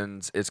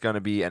Evans. It's going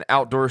to be an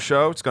outdoor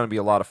show. It's going to be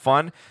a lot of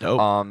fun.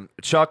 Dope.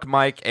 Chuck,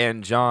 Mike,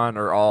 and John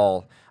are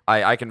all,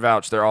 I can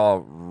vouch, they're all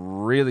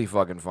really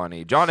fucking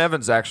funny. John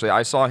Evans, actually,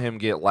 I saw him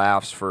get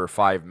laughs for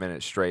 5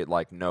 minutes straight,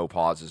 like no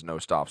pauses, no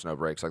stops, no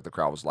breaks. Like the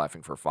crowd was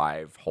laughing for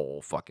 5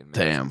 whole fucking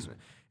minutes. Damn.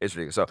 It's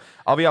ridiculous. So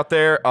I'll be out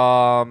there.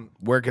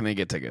 Where can they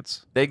get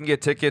tickets? They can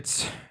get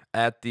tickets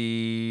at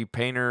the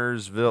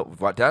Paintersville.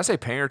 What did I say?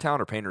 Paintertown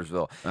or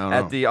Paintersville? I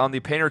don't know. On the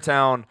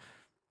Paintertown.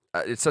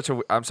 It's such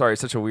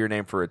a weird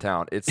name for a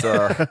town. It's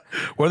What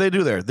do they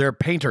do there? They're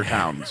painter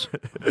towns.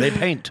 They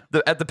paint.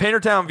 at the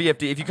Paintertown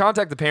VFD. If you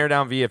contact the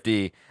Paintertown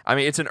VFD, I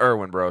mean it's in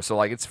Irwin, bro. So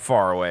like it's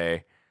far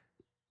away.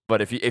 But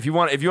if you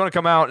want to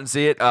come out and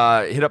see it,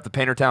 hit up the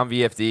Paintertown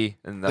VFD,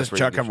 and that's Does where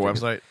Chuck you have can a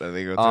get your website that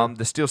they go to?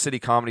 The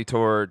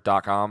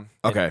SteelCityComedyTour.com.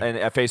 Okay. And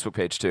a Facebook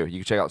page too. You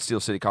can check out Steel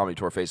City Comedy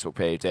Tour Facebook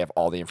page. They have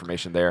all the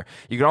information there.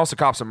 You can also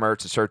cop some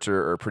merch. The shirts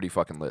are pretty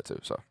fucking lit too.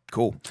 So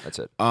Cool. that's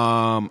it.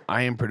 I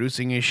am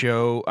producing a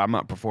show. I'm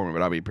not performing,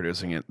 but I'll be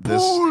producing it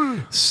this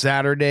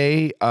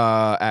Saturday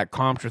at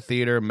Comptra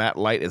Theater. Matt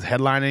Light is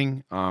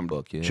headlining.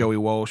 Fuck yeah. Joey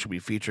Walsh will be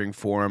featuring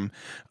for him.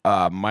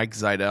 Mike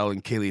Zidell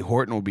and Kaylee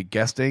Horton will be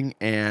guesting,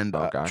 and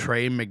Okay.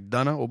 Trey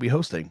McDonough will be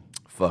hosting.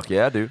 Fuck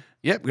yeah, dude.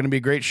 Yep, going to be a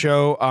great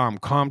show.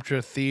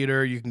 Comptra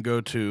Theater. You can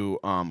go to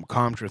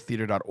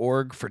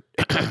ComtraTheater.org for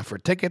for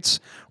tickets,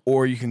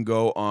 or you can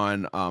go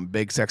on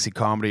Big Sexy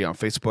Comedy on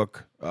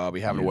Facebook. We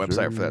have a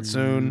website for that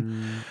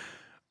soon.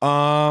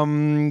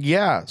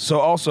 Yeah. So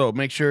also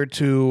make sure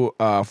to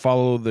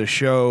follow the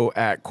show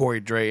at Corey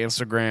Dre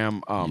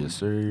Instagram. Yes,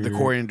 sir. The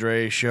Corey and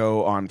Dre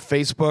Show on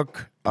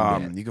Facebook.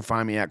 You can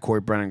find me at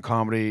Corey Brennan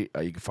Comedy.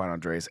 You can find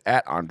Andreas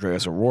at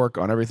Andreas O'Rourke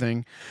on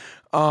everything.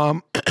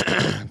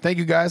 Thank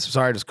you guys.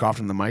 Sorry, I just coughed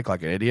in the mic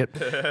like an idiot.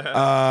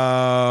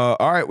 All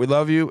right, we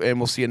love you, and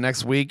we'll see you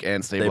next week.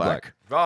 And stay black.